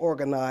 We've got to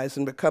organize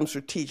and become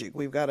strategic.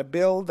 We've got to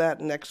build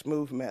that next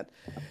movement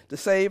to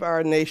save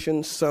our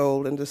nation's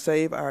soul and to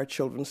save our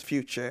children's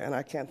future. And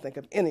I can't think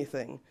of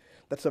anything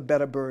that's a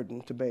better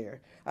burden to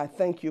bear. I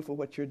thank you for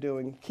what you're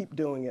doing. Keep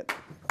doing it.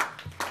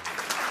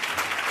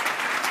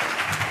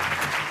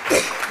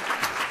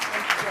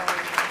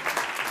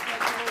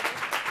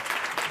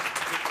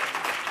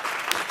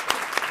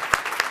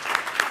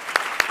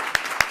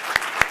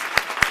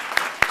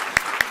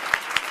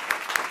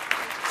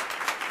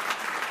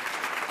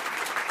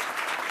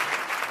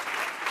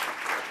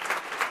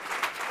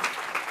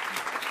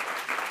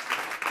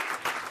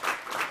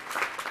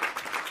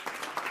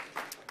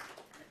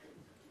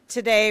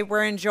 Today,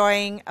 we're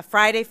enjoying a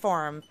Friday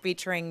forum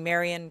featuring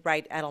Marian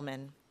Wright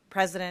Edelman,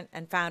 President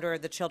and founder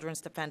of the Children's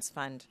Defense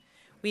Fund.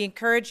 We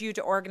encourage you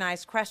to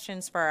organize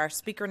questions for our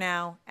speaker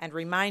now and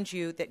remind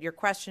you that your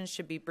questions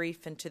should be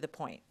brief and to the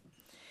point.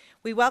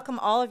 We welcome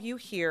all of you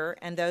here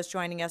and those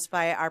joining us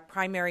via our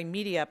primary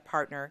media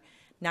partner,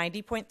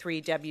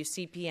 90.3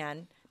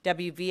 WCPN,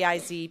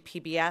 WVIZ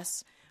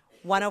PBS,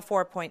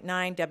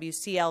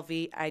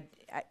 104.9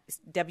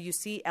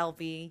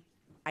 WCLV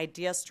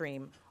Idea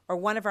Stream, or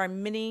one of our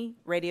many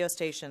radio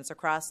stations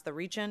across the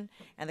region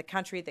and the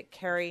country that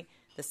carry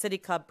the City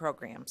Club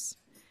programs.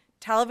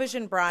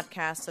 Television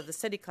broadcasts of the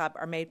City Club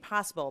are made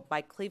possible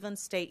by Cleveland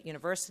State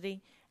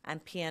University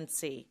and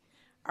PNC.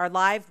 Our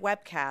live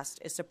webcast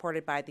is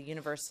supported by the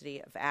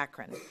University of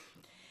Akron.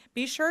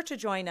 Be sure to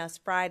join us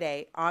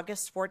Friday,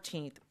 August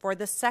 14th, for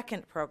the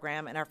second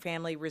program in our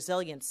Family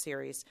Resilience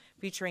series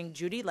featuring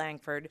Judy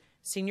Langford,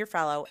 Senior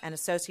Fellow and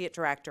Associate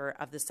Director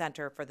of the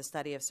Center for the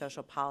Study of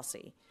Social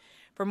Policy.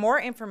 For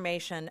more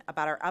information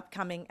about our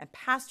upcoming and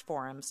past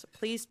forums,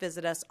 please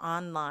visit us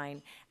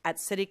online at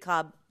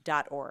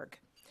cityclub.org.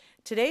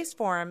 Today's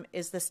forum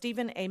is the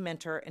Stephen A.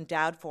 Minter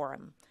Endowed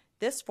Forum.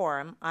 This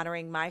forum,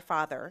 honoring my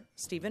father,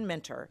 Stephen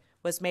Minter,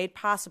 was made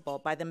possible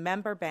by the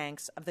member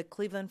banks of the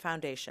Cleveland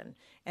Foundation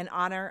in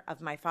honor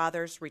of my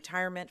father's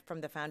retirement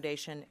from the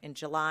foundation in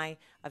July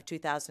of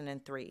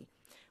 2003.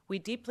 We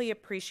deeply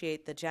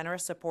appreciate the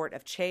generous support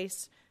of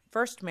Chase,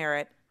 First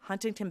Merit,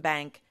 Huntington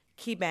Bank,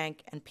 KeyBank,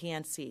 and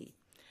PNC.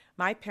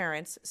 My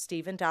parents,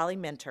 Steve and Dolly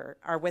Minter,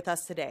 are with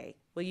us today.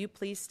 Will you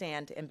please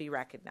stand and be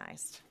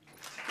recognized?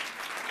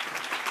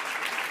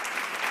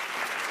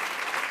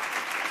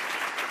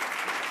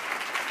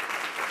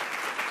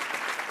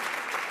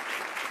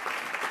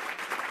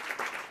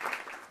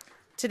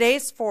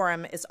 Today's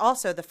forum is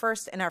also the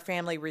first in our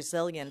Family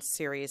Resilience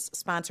series,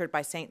 sponsored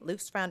by St.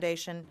 Luke's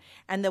Foundation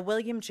and the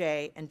William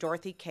J. and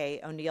Dorothy K.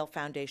 O'Neill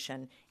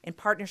Foundation in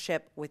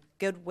partnership with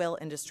Goodwill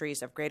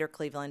Industries of Greater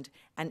Cleveland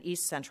and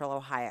East Central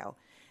Ohio.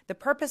 The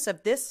purpose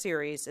of this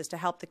series is to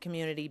help the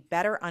community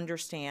better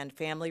understand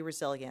family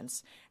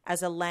resilience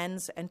as a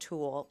lens and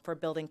tool for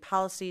building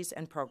policies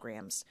and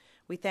programs.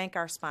 We thank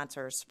our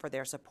sponsors for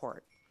their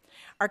support.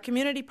 Our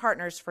community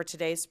partners for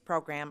today's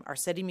program are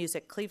City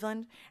Music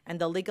Cleveland and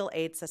the Legal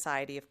Aid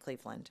Society of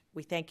Cleveland.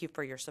 We thank you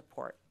for your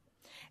support.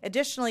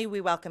 Additionally,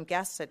 we welcome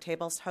guests at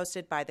tables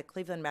hosted by the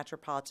Cleveland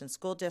Metropolitan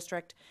School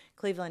District,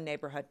 Cleveland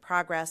Neighborhood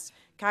Progress,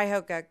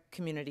 Cuyahoga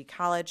Community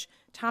College,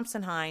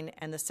 Thompson-Hein,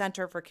 and the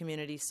Center for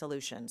Community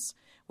Solutions.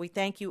 We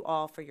thank you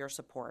all for your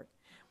support.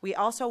 We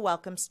also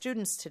welcome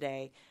students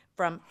today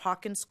from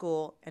Hawkins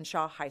School and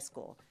Shaw High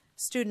School.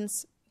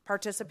 Students'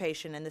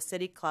 participation in the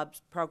City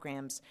Club's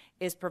programs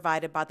is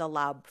provided by the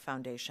Laub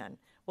Foundation.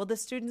 Will the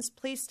students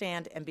please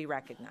stand and be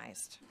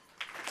recognized?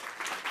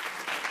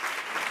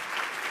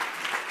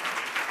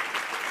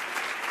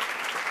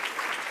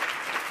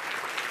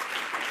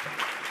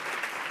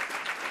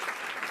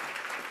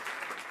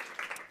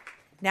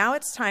 Now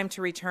it's time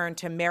to return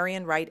to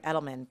Marian Wright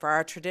Edelman for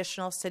our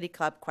traditional City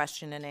Club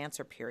question and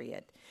answer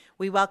period.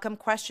 We welcome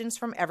questions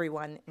from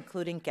everyone,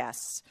 including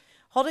guests.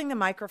 Holding the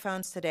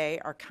microphones today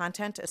are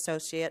Content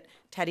Associate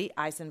Teddy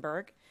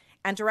Eisenberg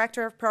and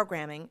Director of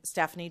Programming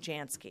Stephanie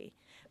Jansky.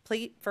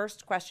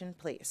 First question,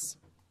 please.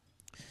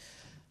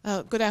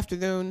 Good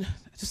afternoon.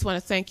 I just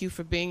want to thank you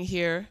for being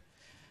here.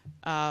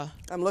 I'm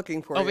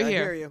looking for over you.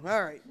 Here. I hear you.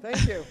 All right.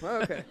 Thank you.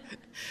 Okay. I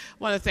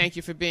want to thank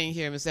you for being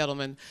here, Ms.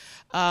 Edelman.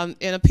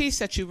 In a piece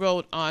that you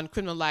wrote on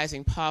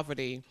criminalizing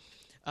poverty,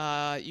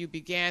 you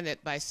began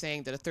it by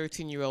saying that a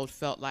 13-year-old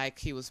felt like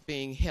he was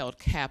being held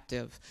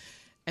captive.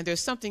 And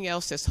there's something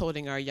else that's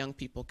holding our young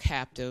people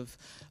captive,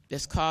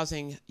 that's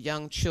causing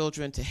young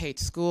children to hate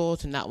school,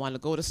 to not want to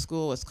go to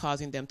school. It's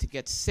causing them to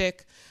get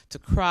sick, to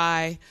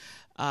cry,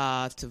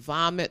 to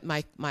vomit.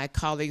 My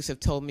colleagues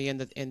have told me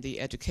in the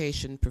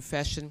education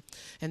profession,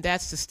 and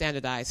that's the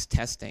standardized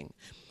testing.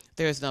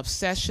 There's an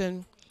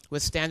obsession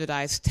with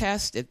standardized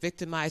tests. It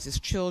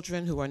victimizes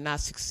children who are not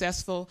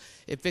successful.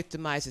 It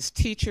victimizes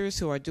teachers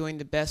who are doing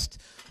the best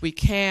we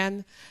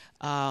can.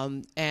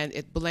 And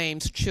it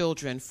blames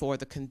children for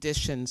the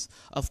conditions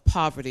of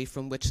poverty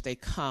from which they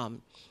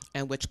come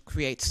and which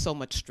creates so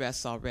much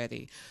stress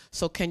already.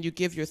 So can you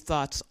give your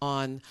thoughts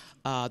on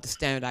the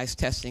standardized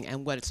testing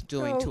and what it's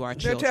doing to our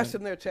children? They're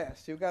testing their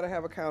tests. You've got to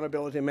have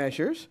accountability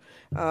measures.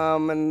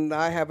 And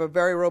I have a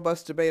very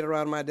robust debate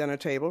around my dinner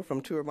table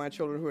from two of my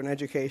children who are in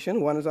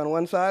education. One is on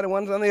one side and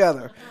one's on the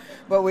other.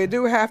 But we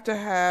do have to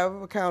have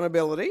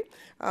accountability.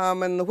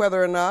 And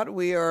whether or not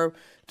we are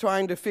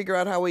trying to figure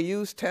out how we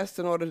use tests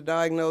in order to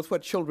diagnose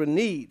what children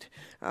need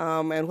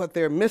and what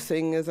they're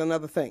missing is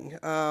another thing.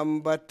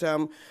 But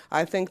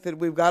I think that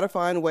we've got to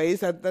find ways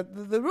that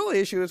the real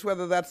issue is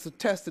whether that's the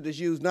test that is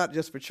used not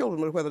just for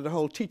children, but whether the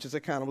whole teacher's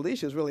accountable. The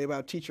issue is really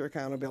about teacher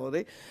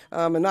accountability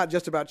and not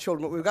just about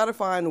children. But we've got to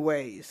find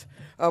ways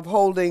of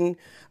holding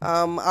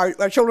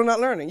our children not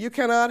learning. You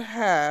cannot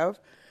have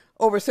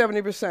over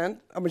 70%,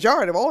 a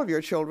majority of all of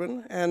your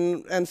children,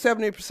 and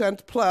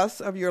 70% plus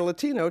of your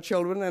Latino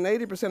children and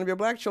 80% of your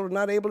black children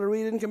not able to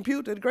read and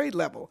compute at grade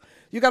level.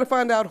 You got to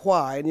find out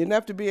why, and you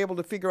have to be able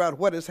to figure out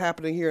what is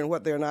happening here and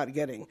what they're not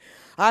getting.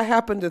 I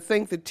happen to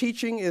think that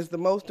teaching is the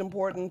most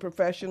important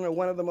profession, or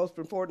one of the most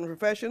important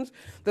professions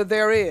that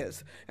there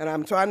is. And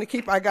I'm trying to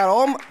keep,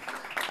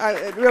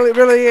 it really,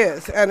 really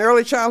is. And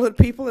early childhood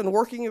people and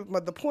working,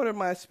 but the point of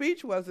my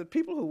speech was that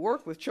people who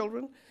work with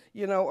children,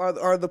 you know,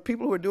 are the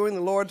people who are doing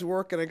the Lord's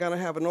work and are going to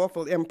have an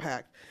awful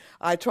impact.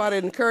 I try to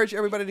encourage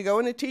everybody to go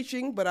into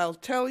teaching, but I'll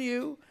tell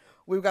you,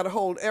 we've got to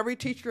hold every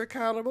teacher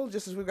accountable,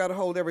 just as we've got to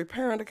hold every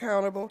parent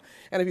accountable.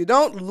 And if you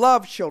don't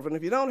love children,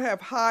 if you don't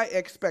have high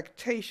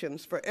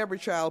expectations for every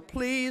child,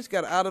 please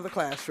get out of the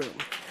classroom.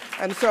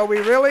 And so we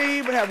really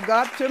have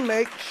got to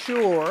make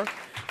sure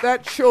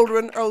that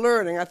children are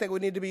learning. I think we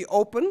need to be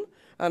open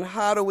on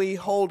how do we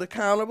hold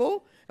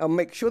accountable,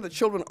 make sure that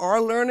children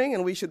are learning,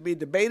 and we should be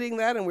debating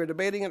that, and we're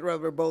debating it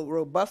rather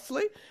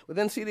robustly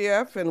within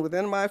CDF and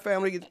within my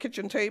family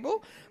kitchen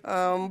table.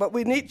 But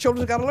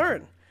children's got to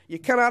learn. You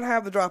cannot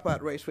have the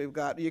dropout rates we've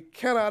got. You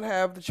cannot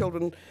have the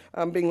children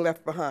being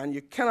left behind.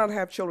 You cannot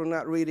have children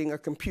not reading or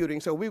computing.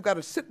 So we've got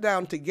to sit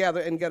down together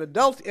and get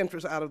adult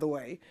interests out of the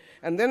way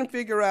and then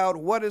figure out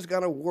what is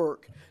going to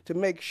work to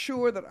make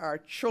sure that our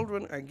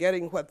children are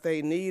getting what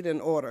they need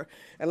in order.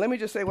 And let me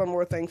just say one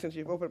more thing since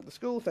you've opened up the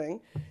school thing,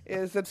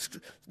 is that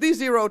these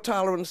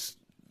zero-tolerance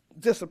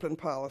discipline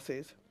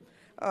policies,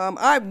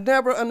 I've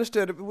never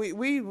understood it.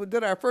 We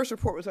did our first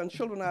report was on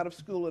children out of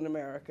school in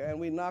America, and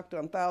we knocked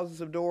on thousands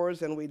of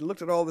doors, and we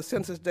looked at all the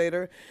census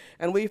data,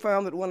 and we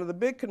found that one of the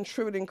big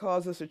contributing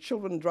causes to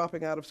children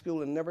dropping out of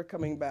school and never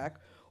coming back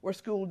were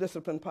school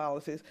discipline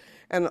policies.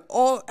 And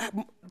all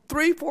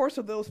 3/4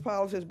 of those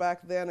policies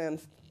back then,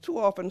 and too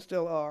often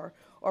still are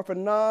for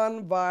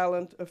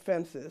nonviolent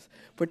offenses,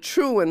 for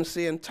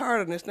truancy and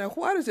tardiness. Now,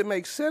 why does it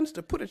make sense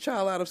to put a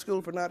child out of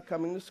school for not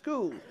coming to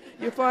school?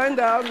 You find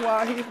out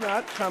why he's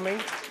not coming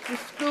to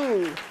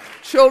school.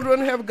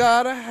 Children have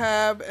got to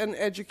have an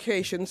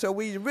education, so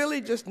we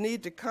really just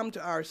need to come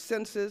to our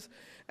senses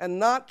and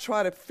not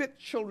try to fit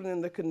children in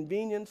the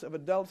convenience of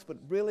adults, but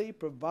really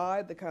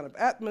provide the kind of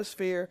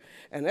atmosphere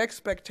and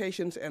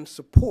expectations and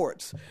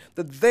supports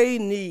that they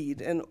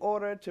need in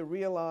order to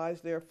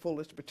realize their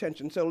fullest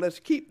potential. So let's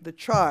keep the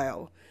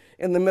child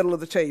in the middle of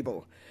the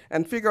table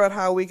and figure out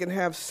how we can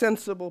have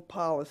sensible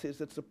policies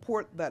that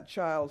support that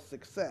child's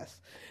success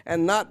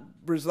and not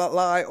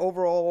rely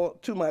overall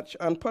too much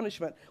on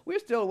punishment. We're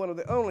still one of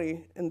the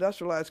only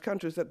industrialized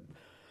countries that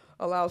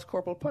allows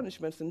corporal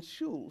punishments in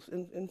schools,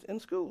 in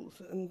schools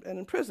and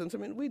in prisons. I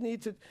mean, we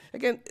need to,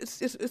 again,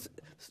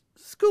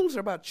 schools are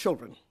about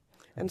children.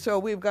 And so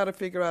we've got to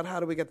figure out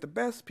how do we get the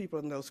best people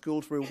in those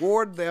schools,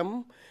 reward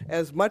them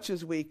as much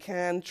as we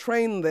can,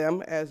 train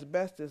them as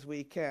best as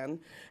we can,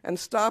 and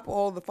stop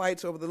all the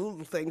fights over the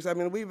little things. I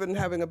mean, we've been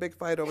having a big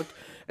fight over,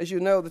 as you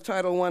know, the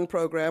Title I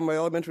program, the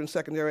Elementary and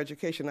Secondary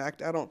Education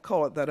Act. I don't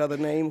call it that other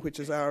name, which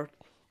is our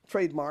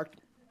trademark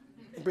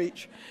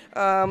breach.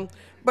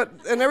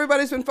 And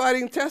everybody's been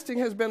fighting. Testing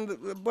has been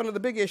one of the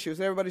big issues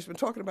that everybody's been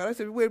talking about. I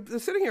said, we're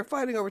sitting here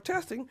fighting over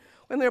testing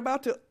when they're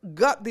about to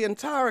gut the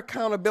entire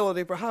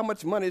accountability for how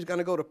much money is going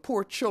to go to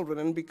poor children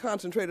and be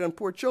concentrated on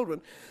poor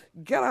children.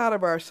 Get out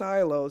of our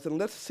silos and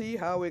let's see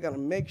how we're going to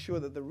make sure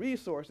that the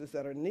resources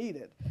that are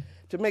needed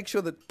to make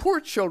sure that poor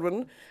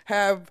children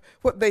have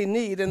what they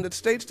need and that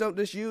states don't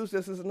just use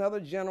this as another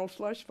general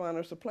slush fund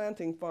or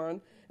supplanting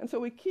fund. And so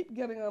we keep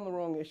getting on the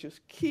wrong issues.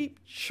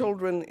 Keep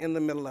children in the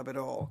middle of it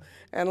all.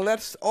 And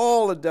let's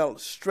all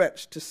adults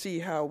stretch to see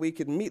how we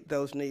can meet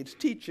those needs,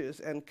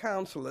 teachers and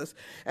counselors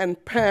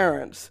and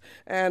parents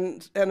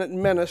and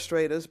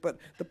administrators, but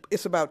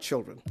it's about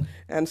children.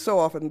 And so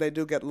often they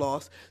do get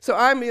lost. So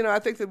I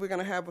think that we're going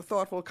to have a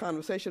thoughtful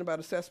conversation about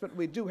assessment.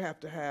 We do have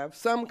to have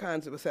some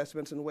kinds of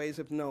assessments and ways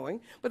of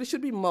knowing, but it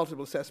should be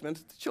multiple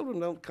assessments. The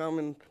children don't come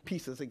in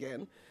pieces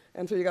again.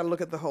 And so you got to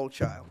look at the whole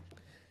child.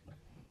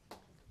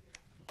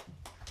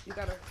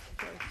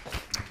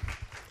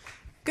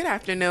 Good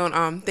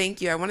afternoon. Thank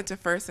you. I wanted to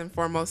first and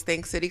foremost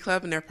thank City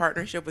Club and their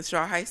partnership with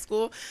Shaw High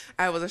School.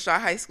 I was a Shaw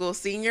High School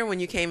senior when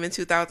you came in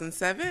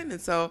 2007,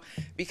 and so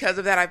because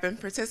of that, I've been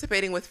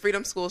participating with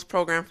Freedom Schools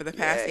program for the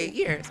past 8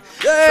 years.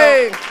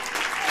 Yay!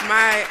 So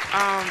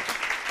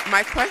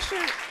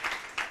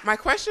my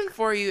question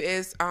for you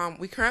is,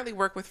 we currently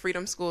work with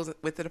Freedom Schools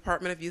with the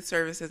Department of Youth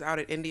Services out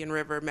at Indian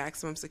River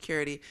Maximum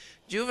Security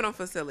Juvenile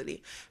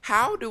Facility.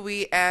 How do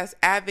we as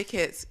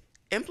advocates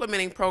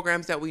implementing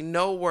programs that we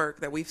know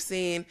work, that we've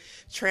seen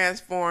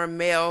transform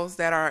males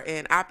that are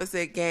in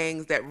opposite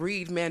gangs that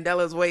read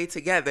Mandela's Way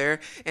together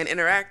and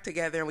interact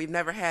together, and we've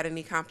never had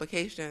any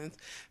complications?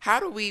 How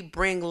do we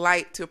bring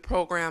light to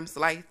programs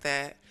like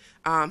that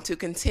to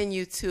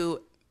continue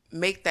to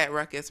make that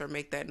ruckus or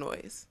make that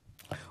noise?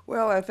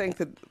 Well, I think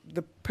that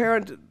the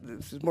parent,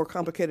 this is more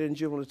complicated in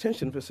juvenile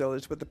detention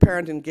facilities, but the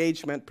parent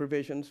engagement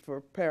provisions for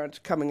parents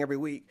coming every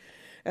week.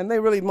 And they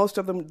really, most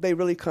of them, they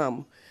really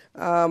come.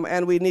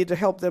 And we need to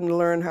help them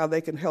learn how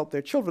they can help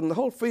their children. The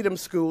whole Freedom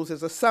Schools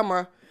is a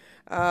summer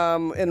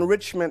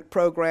enrichment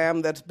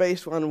program that's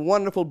based on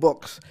wonderful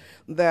books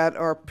that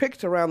are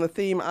picked around the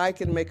theme, I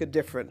can make a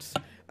difference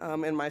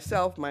in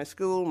myself, my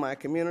school, my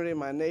community,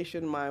 my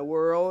nation, my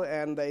world.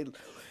 And they,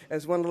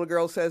 as one little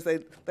girl says,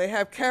 they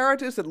have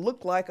characters that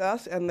look like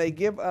us and they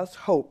give us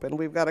hope. And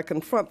we've got to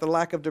confront the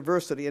lack of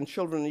diversity in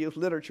children and youth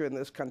literature in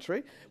this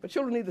country. But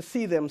children need to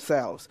see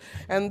themselves.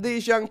 And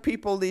these young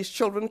people, these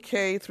children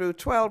K through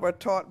 12, are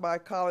taught by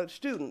college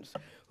students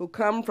who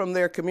come from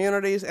their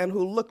communities and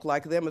who look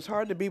like them. It's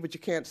hard to be what you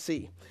can't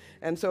see.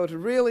 And so it's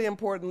really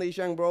important, these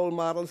young role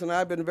models, and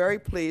I've been very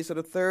pleased that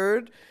a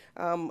third,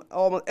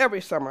 almost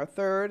every summer, a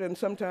third and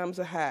sometimes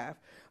a half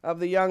of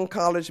the young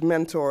college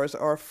mentors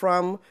are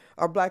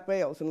black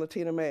males and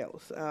Latino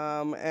males.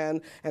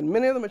 And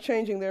many of them are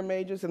changing their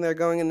majors and they're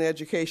going into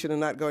education and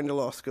not going to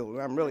law school.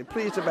 And I'm really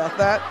pleased about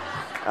that.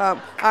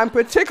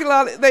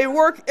 They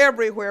work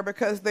everywhere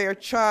because they are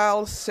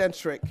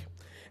child-centric.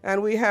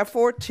 And we have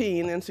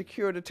 14 in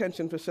secure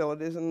detention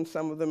facilities, and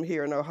some of them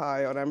here in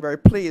Ohio, and I'm very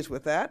pleased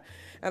with that.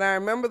 And I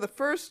remember the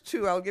first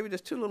two, I'll give you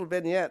just two little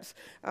vignettes.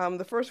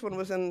 The first one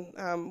was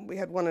we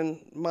had one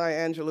in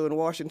Maya Angelou in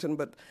Washington,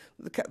 but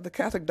the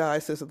Catholic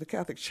Diocese of the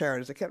Catholic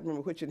Charities, I can't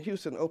remember which, in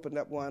Houston opened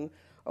up one,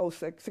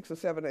 6 or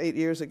 7 or 8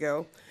 years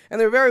ago. And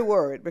they were very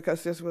worried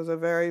because this was a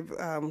very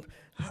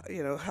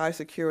high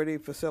security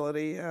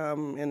facility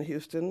in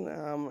Houston,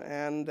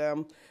 and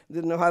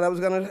didn't know how that was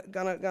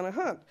gonna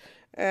hunt.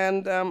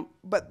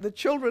 But the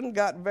children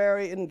got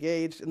very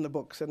engaged in the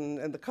books,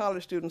 and the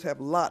college students have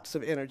lots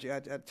of energy. I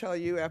tell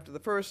you, after the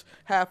first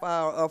half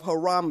hour of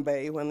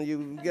Harambe, when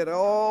you get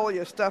all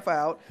your stuff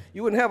out,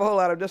 you wouldn't have a whole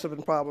lot of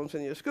discipline problems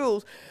in your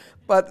schools.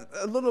 But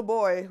a little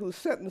boy whose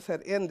sentence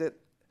had ended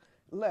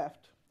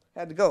left,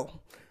 had to go.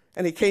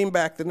 And he came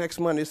back the next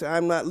Monday and said,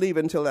 I'm not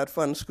leaving until that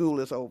fun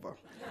school is over.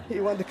 He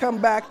wanted to come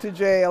back to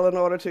jail in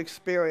order to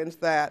experience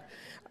that.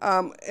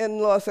 In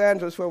Los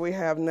Angeles, where we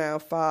have now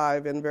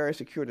 5 in very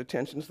secure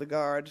detentions, the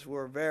guards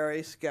were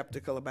very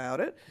skeptical about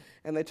it,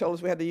 and they told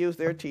us we had to use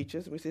their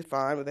teachers. We said,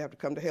 fine, but they have to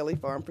come to Haley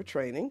Farm for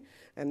training,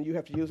 and you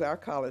have to use our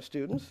college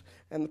students,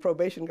 and the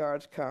probation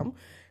guards come.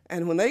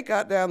 And when they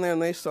got down there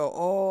and they saw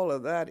all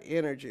of that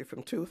energy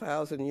from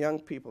 2,000 young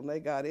people, and they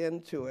got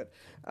into it,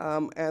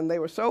 and they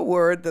were so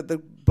worried that the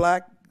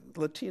black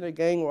Latina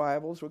gang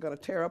rivals were going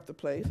to tear up the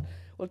place.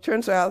 Well, it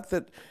turns out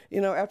that,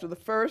 after the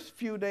first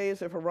few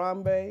days of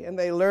Harambe, and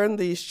they learned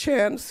these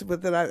chants,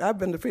 but then I've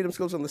been to freedom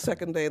schools on the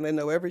second day, and they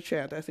know every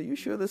chant. I said, you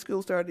sure this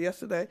school started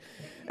yesterday?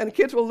 And the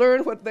kids will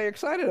learn what they're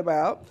excited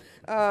about,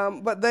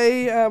 but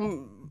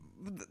the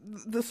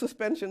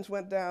suspensions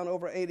went down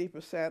over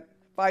 80%.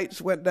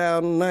 Fights went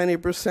down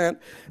 90%.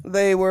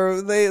 They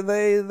were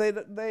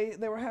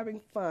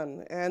having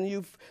fun,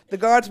 and the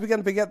guards began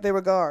to forget they were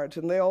guards,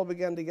 and they all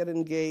began to get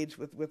engaged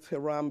with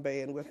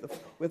Harambe and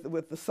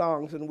with the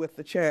songs and with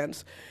the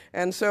chants.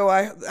 And so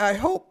I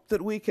hope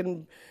that we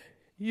can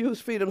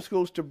use freedom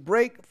schools to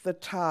break the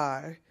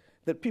tie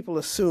that people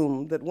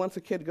assume that once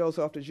a kid goes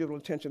off to juvenile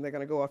detention, they're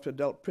going to go off to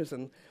adult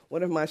prison.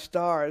 One of my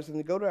stars, and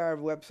you go to our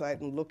website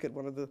and look at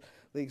one of the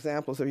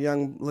examples of a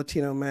young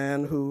Latino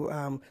man who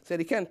said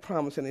he can't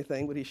promise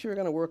anything, but he's sure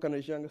going to work on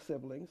his younger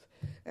siblings.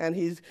 And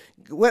he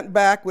went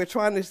back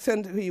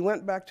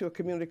to a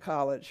community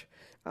college.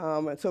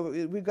 And so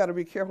we've got to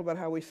be careful about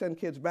how we send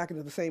kids back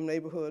into the same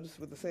neighborhoods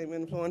with the same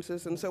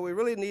influences. And so we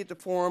really need to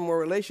form more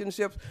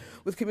relationships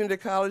with community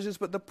colleges.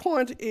 But the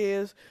point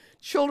is,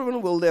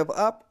 children will live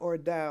up or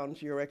down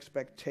to your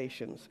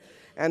expectations.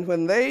 And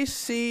when they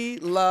see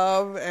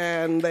love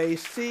and they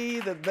see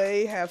that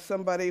they have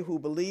somebody who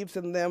believes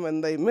in them,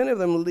 and many of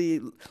them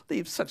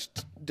lead such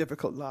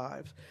difficult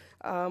lives,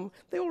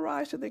 they will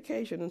rise to the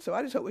occasion. And so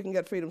I just hope we can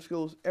get freedom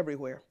schools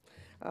everywhere.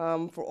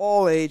 For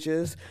all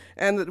ages,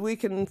 and that we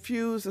can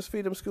infuse this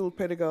freedom school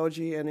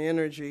pedagogy and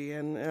energy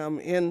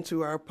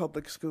into our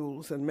public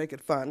schools and make it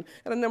fun.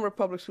 And a number of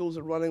public schools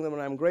are running them,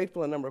 and I'm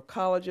grateful. A number of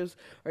colleges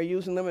are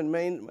using them, and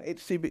main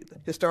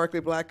historically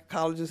black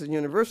colleges and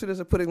universities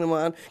are putting them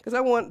on, because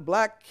I want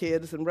black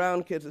kids and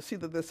brown kids to see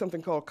that there's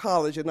something called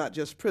college and not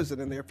just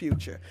prison in their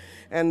future.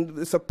 And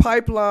it's a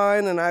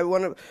pipeline, and I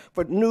want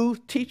for new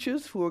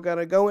teachers who are going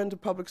to go into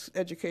public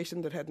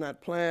education that had not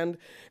planned.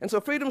 And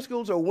so freedom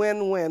schools are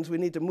win-wins. We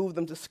need to move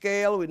them to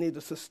scale, we need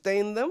to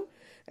sustain them,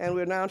 and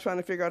we're now trying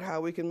to figure out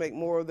how we can make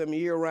more of them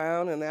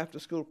year-round and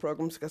after-school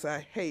programs, because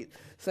I hate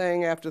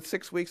saying after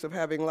 6 weeks of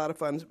having a lot of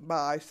fun,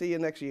 bye, see you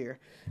next year.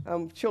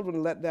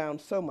 Children let down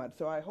so much,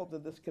 so I hope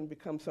that this can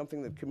become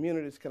something that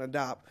communities can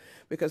adopt,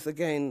 because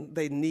again,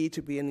 they need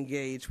to be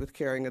engaged with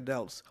caring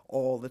adults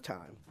all the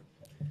time.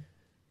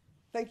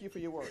 Thank you for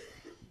your work.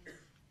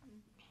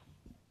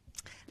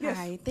 Yes.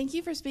 Hi, thank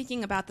you for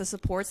speaking about the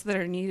supports that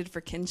are needed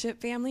for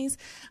kinship families.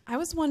 I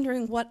was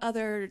wondering what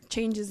other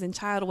changes in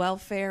child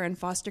welfare and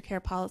foster care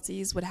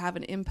policies would have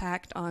an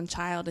impact on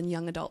child and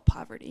young adult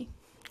poverty.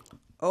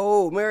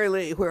 Oh, Mary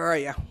Lee, where are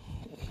you?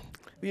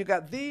 You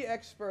got the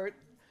expert.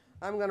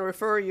 I'm going to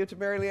refer you to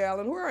Mary Lee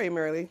Allen. Where are you,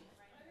 Mary Lee?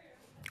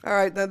 All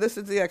right, now this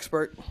is the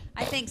expert.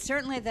 I think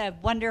certainly the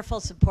wonderful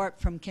support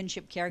from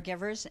kinship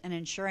caregivers and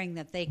ensuring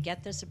that they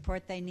get the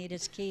support they need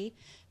is key.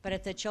 But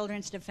at the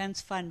Children's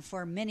Defense Fund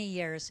for many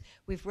years,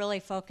 we've really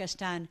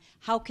focused on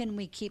how can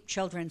we keep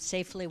children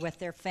safely with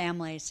their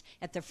families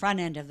at the front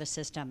end of the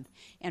system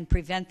and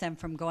prevent them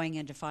from going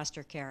into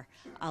foster care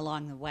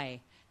along the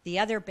way. The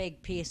other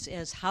big piece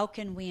is how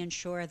can we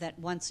ensure that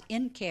once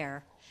in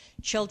care,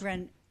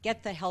 children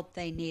get the help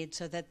they need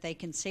so that they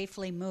can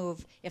safely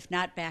move, if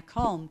not back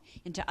home,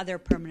 into other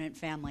permanent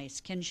families,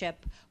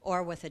 kinship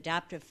or with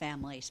adoptive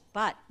families.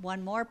 But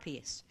one more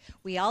piece,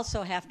 we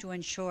also have to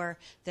ensure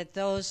that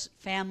those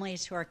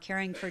families who are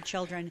caring for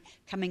children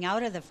coming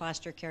out of the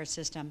foster care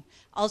system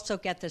also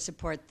get the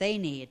support they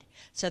need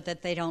so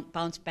that they don't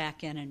bounce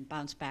back in and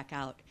bounce back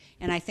out.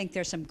 And I think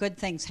there's some good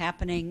things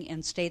happening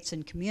in states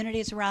and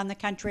communities around the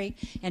country,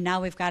 and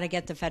now we've got to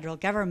get the federal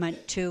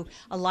government to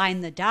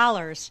align the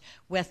dollars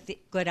with the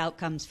good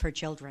outcomes for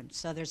children.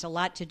 So there's a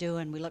lot to do,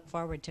 and we look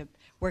forward to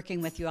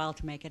working with you all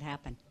to make it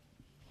happen.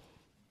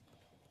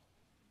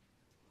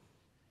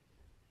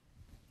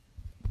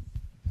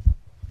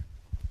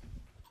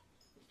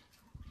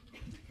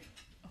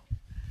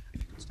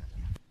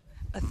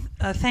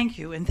 Thank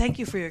you, and thank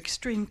you for your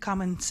extreme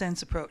common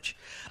sense approach.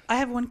 I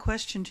have one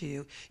question to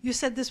you. You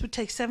said this would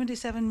take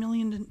 $77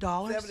 million?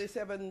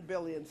 77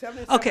 billion,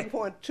 Okay.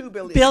 77.2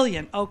 billion.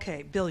 Billion,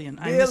 okay, billion.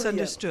 I Billion.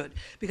 misunderstood.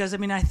 Because, I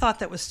mean, I thought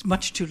that was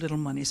much too little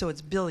money, so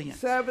it's billion.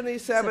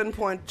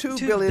 77.2 2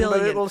 billion, but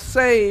billion. it will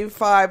save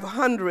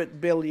 500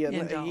 billion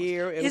In a dollars.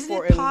 year in, Isn't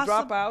it in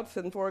possible- dropouts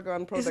and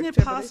foregone productivity.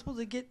 Isn't it possible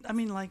to get, I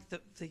mean, like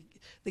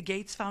the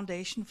Gates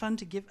Foundation Fund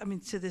to give, I mean,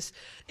 to this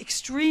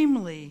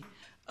extremely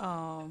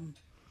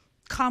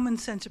common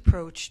sense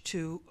approach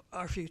to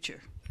our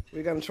future?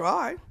 We're going to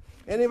try.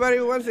 Anybody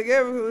who wants to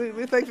give,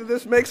 we think that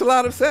this makes a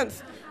lot of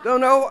sense.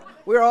 Don't know,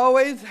 we're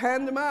always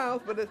hand to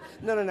mouth, but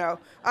no.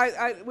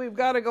 We've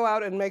got to go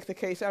out and make the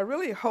case. I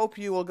really hope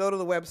you will go to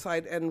the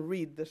website and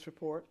read this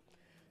report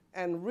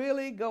and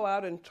really go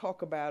out and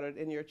talk about it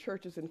in your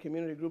churches and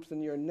community groups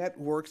and your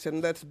networks,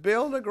 and let's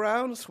build a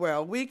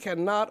groundswell. We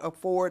cannot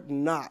afford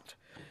not,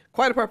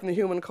 quite apart from the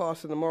human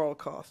costs and the moral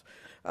costs,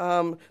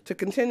 to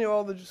continue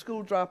all the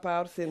school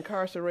dropouts, the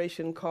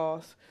incarceration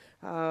costs,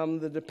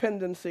 the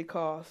dependency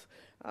costs,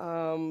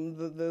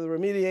 the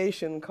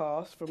remediation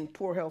costs from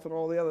poor health and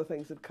all the other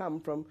things that come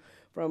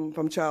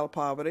from child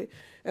poverty.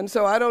 And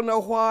so I don't know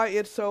why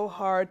it's so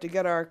hard to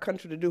get our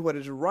country to do what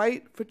is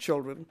right for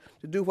children,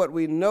 to do what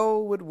we know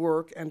would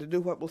work, and to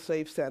do what will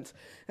save sense.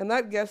 And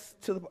that gets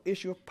to the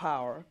issue of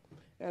power.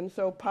 And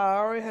so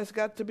power has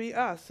got to be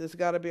us. It's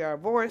got to be our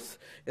voice.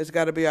 It's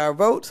got to be our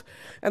votes.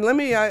 And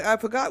I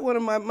forgot one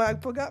of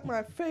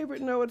my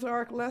favorite Noah's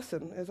Ark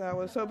lesson, as I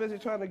was so busy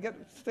trying to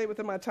stay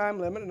within my time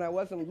limit, and I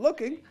wasn't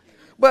looking.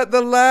 But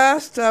the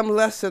last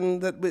lesson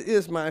that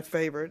is my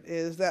favorite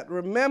is that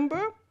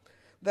remember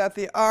that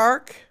the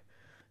ark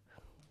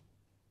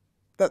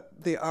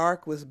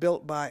was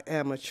built by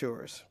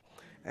amateurs,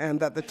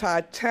 and that the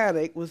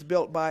Titanic was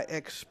built by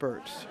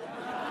experts.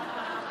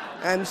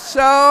 And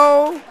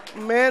so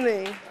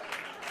many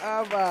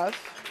of us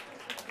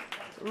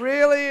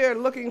really are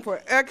looking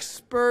for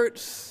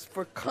experts,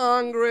 for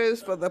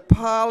Congress, for the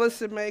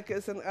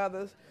policymakers and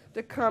others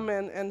to come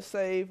in and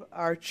save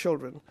our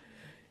children.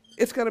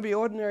 It's going to be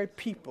ordinary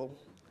people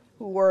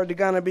who are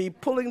going to be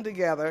pulling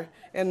together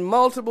in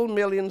multiple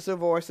millions of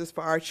voices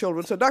for our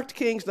children. So Dr.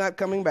 King's not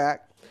coming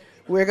back.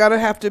 We're going to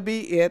have to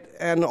be it,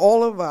 and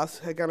all of us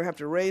are going to have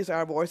to raise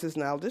our voices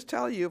now. I'll just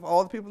tell you, if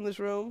all the people in this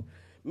room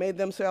made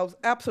themselves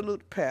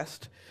absolute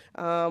pests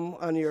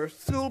on your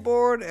school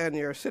board and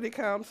your city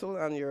council,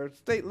 on your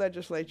state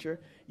legislature,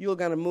 you're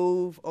going to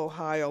move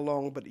Ohio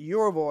along, but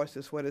your voice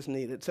is what is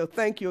needed. So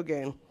thank you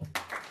again.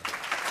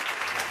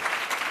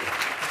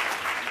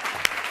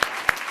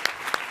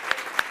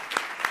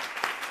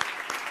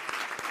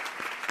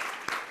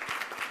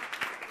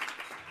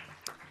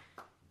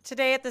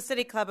 Today at the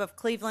City Club of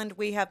Cleveland,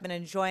 we have been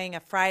enjoying a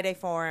Friday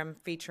forum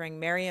featuring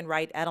Marian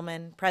Wright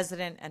Edelman,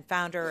 president and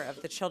founder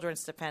of the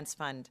Children's Defense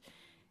Fund.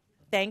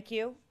 Thank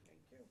you.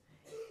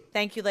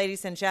 Thank you,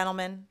 ladies and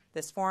gentlemen.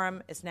 This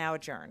forum is now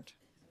adjourned.